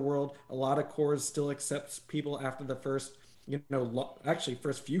the end of the world. A lot of corps still accepts people after the first,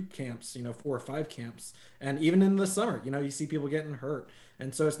 first few camps, 4 or 5 camps. And even in the summer, you see people getting hurt.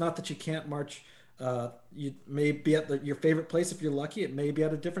 And so it's not that you can't march. You may be at your favorite place if you're lucky. It may be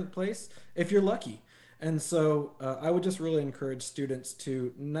at a different place if you're lucky. And so I would just really encourage students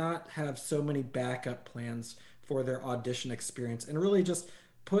to not have so many backup plans for their audition experience, and really just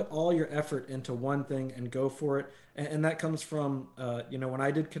put all your effort into one thing and go for it. And that comes from, when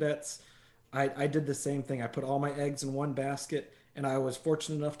I did cadets, I did the same thing. I put all my eggs in one basket, and I was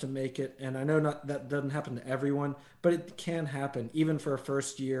fortunate enough to make it. And I know that doesn't happen to everyone, but it can happen, even for a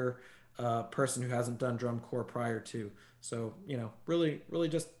first year person who hasn't done drum corps prior to. So, really, really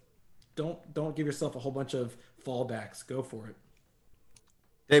just don't give yourself a whole bunch of fallbacks. Go for it.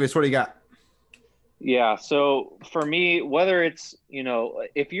 Davis, what do you got? Yeah. So for me, whether it's,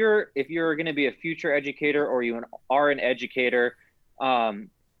 if you're going to be a future educator or you are an educator,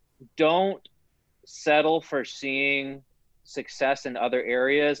 don't settle for seeing success in other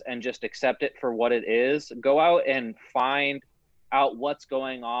areas and just accept it for what it is. Go out and find out what's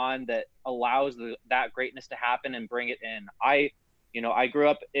going on that allows that greatness to happen and bring it in. I grew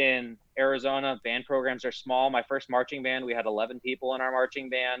up in Arizona. Band programs are small. My first marching band, we had 11 people in our marching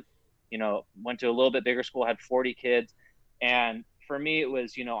band. Went to a little bit bigger school, had 40 kids. And for me, it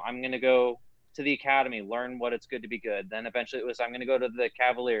was, I'm going to go to the academy, learn what it's good to be good. Then eventually it was, I'm going to go to the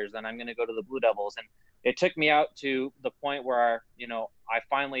Cavaliers. Then I'm going to go to the Blue Devils. And it took me out to the point where, I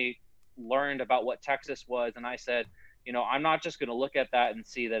finally learned about what Texas was. And I said, I'm not just going to look at that and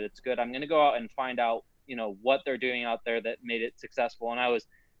see that it's good. I'm going to go out and find out, what they're doing out there that made it successful. And I was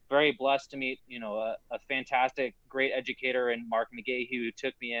very blessed to meet, a fantastic, great educator in Mark McGahey, who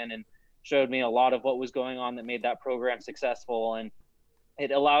took me in and showed me a lot of what was going on that made that program successful. And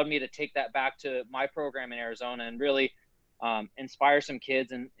it allowed me to take that back to my program in Arizona and really inspire some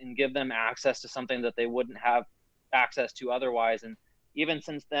kids and give them access to something that they wouldn't have access to otherwise. And even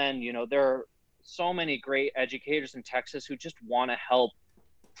since then, there are so many great educators in Texas who just want to help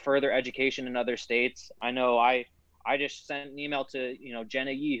further education in other states. I know I just sent an email to,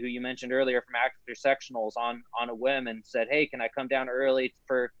 Jenna Yee, who you mentioned earlier from Actor Sectionals on a whim, and said, hey, can I come down early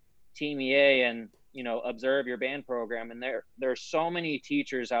for Team EA and, observe your band program? And there are so many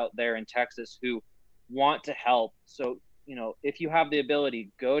teachers out there in Texas who want to help. So, if you have the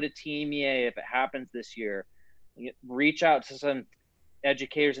ability, go to Team EA if it happens this year. Reach out to some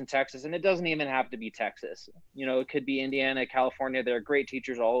educators in Texas, and it doesn't even have to be Texas. It could be Indiana, California. There are great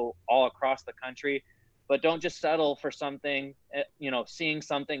teachers all across the country, but don't just settle for something, seeing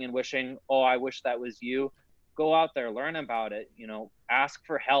something and wishing, oh, I wish that was you. Go out there, learn about it, ask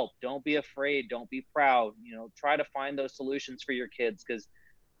for help. Don't be afraid. Don't be proud. Try to find those solutions for your kids. Cause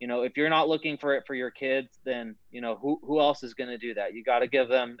if you're not looking for it for your kids, then, who else is going to do that? You got to give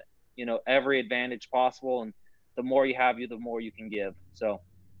them, every advantage possible. And the more you have, the more you can give. So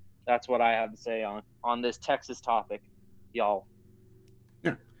that's what I have to say on this Texas topic, y'all.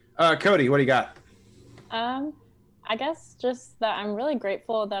 Yeah. Kodi, what do you got? I guess just that I'm really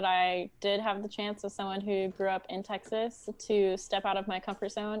grateful that I did have the chance as someone who grew up in Texas to step out of my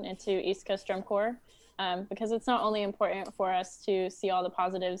comfort zone into East Coast Drum Corps, because it's not only important for us to see all the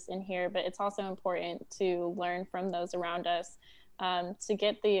positives in here, but it's also important to learn from those around us, to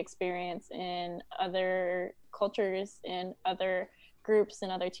get the experience in other cultures, in other groups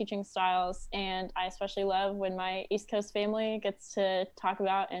and other teaching styles. And I especially love when my East Coast family gets to talk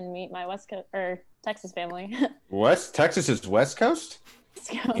about and meet my West Coast or Texas family. Texas is West Coast?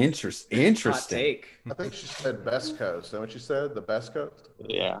 Interesting. Hot take. I think she said best coast. Is that what you said? The best coast?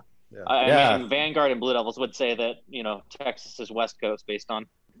 Yeah. Yeah. I mean, Vanguard and Blue Devils would say that, Texas is West Coast based on.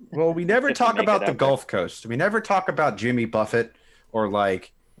 Well, we never talk about the Gulf Coast. We never talk about Jimmy Buffett or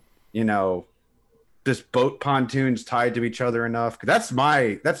just boat pontoons tied to each other enough. That's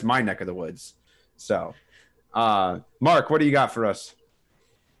my neck of the woods. So, Mark, what do you got for us?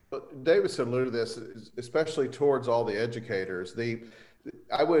 Davis alluded to this, especially towards all the educators.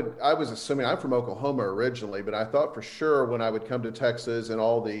 I was assuming, I'm from Oklahoma originally, but I thought for sure when I would come to Texas and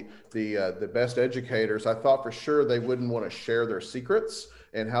all the best educators, I thought for sure they wouldn't want to share their secrets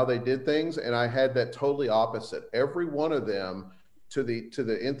and how they did things. And I had that totally opposite. Every one of them, to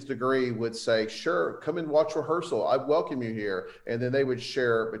the nth degree, would say, sure, come and watch rehearsal. I welcome you here. And then they would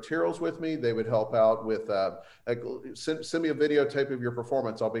share materials with me. They would help out with, send me a videotape of your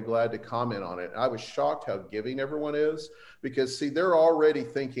performance. I'll be glad to comment on it. And I was shocked how giving everyone is, because see, they're already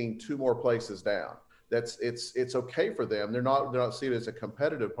thinking 2 more places down. It's okay for them. They're not seeing it as a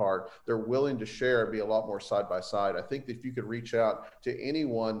competitive part. They're willing to share and be a lot more side by side. I think that if you could reach out to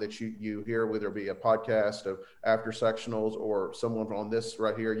anyone that you hear, whether it be a podcast of After Sectionals or someone on this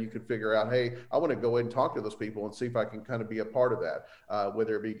right here, you could figure out, hey, I want to go in and talk to those people and see if I can kind of be a part of that,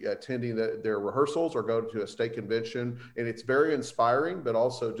 whether it be attending their rehearsals or go to a state convention. And it's very inspiring, but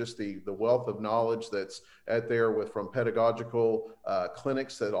also just the wealth of knowledge that's out there from pedagogical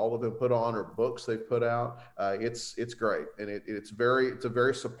clinics that all of them put on, or books they've put out. It's great, and it's a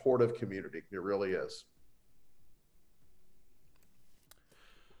very supportive community. It really is.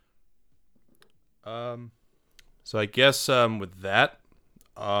 So I guess with that,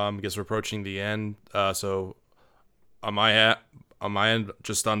 I guess we're approaching the end. So on my end,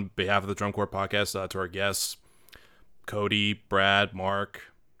 just on behalf of the Drum Corps podcast, to our guests, Kodi, Brad, Mark,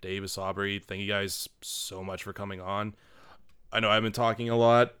 Davis, Aubri, thank you guys so much for coming on. I know I've been talking a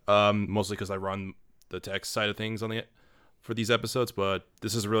lot, mostly because I run the tech side of things for these episodes, but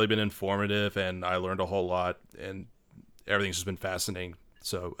this has really been informative, and I learned a whole lot, and everything's just been fascinating.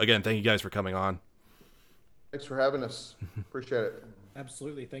 So again, thank you guys for coming on. Thanks for having us. Appreciate it.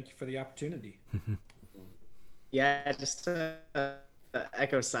 Absolutely. Thank you for the opportunity. Yeah, just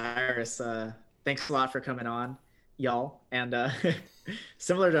echo Cyrus. Thanks a lot for coming on, y'all. And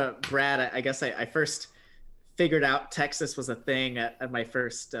similar to Brad, I guess I first figured out Texas was a thing at my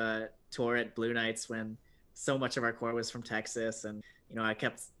first tour at Blue Nights, when so much of our core was from Texas. And, I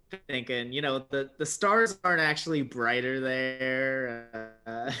kept thinking, the stars aren't actually brighter there.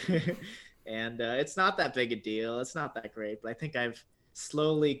 And it's not that big a deal. It's not that great. But I think I've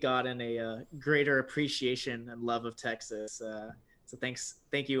slowly gotten a greater appreciation and love of Texas. So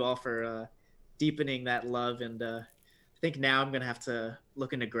thank you all for deepening that love. And I think now I'm going to have to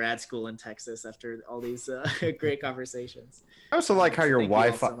look into grad school in Texas after all these great conversations. I also like how your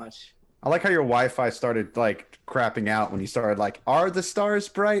Wi-Fi. So much. I like how your Wi-Fi started like crapping out when you started like, are the stars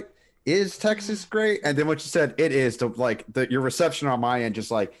bright? Is Texas great? And then what you said, it is, your reception on my end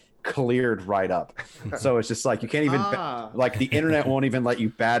just like cleared right up. So it's just like you can't even like the internet won't even let you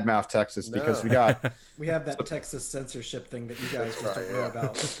badmouth Texas because we have that Texas censorship thing that you guys just don't know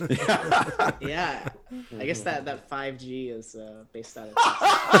about. Yeah, I guess that 5G is based out of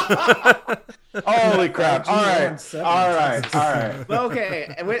Texas. Holy crap! All right. Well,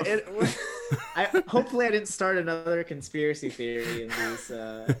 okay. Hopefully I didn't start another conspiracy theory in these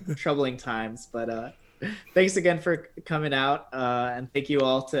troubling times, but thanks again for coming out, and thank you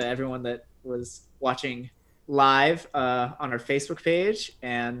all to everyone that was watching live on our Facebook page,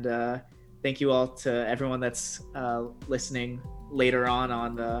 and thank you all to everyone that's listening later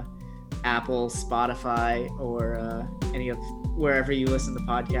on Apple, Spotify, or any of wherever you listen to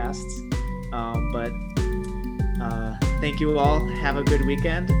podcasts. But thank you all. Have a good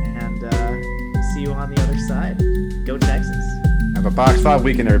weekend, and see you on the other side. Go Texas. Have a Box 5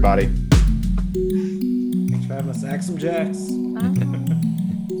 weekend, everybody. Thanks for having us. Axe 'em Jacks.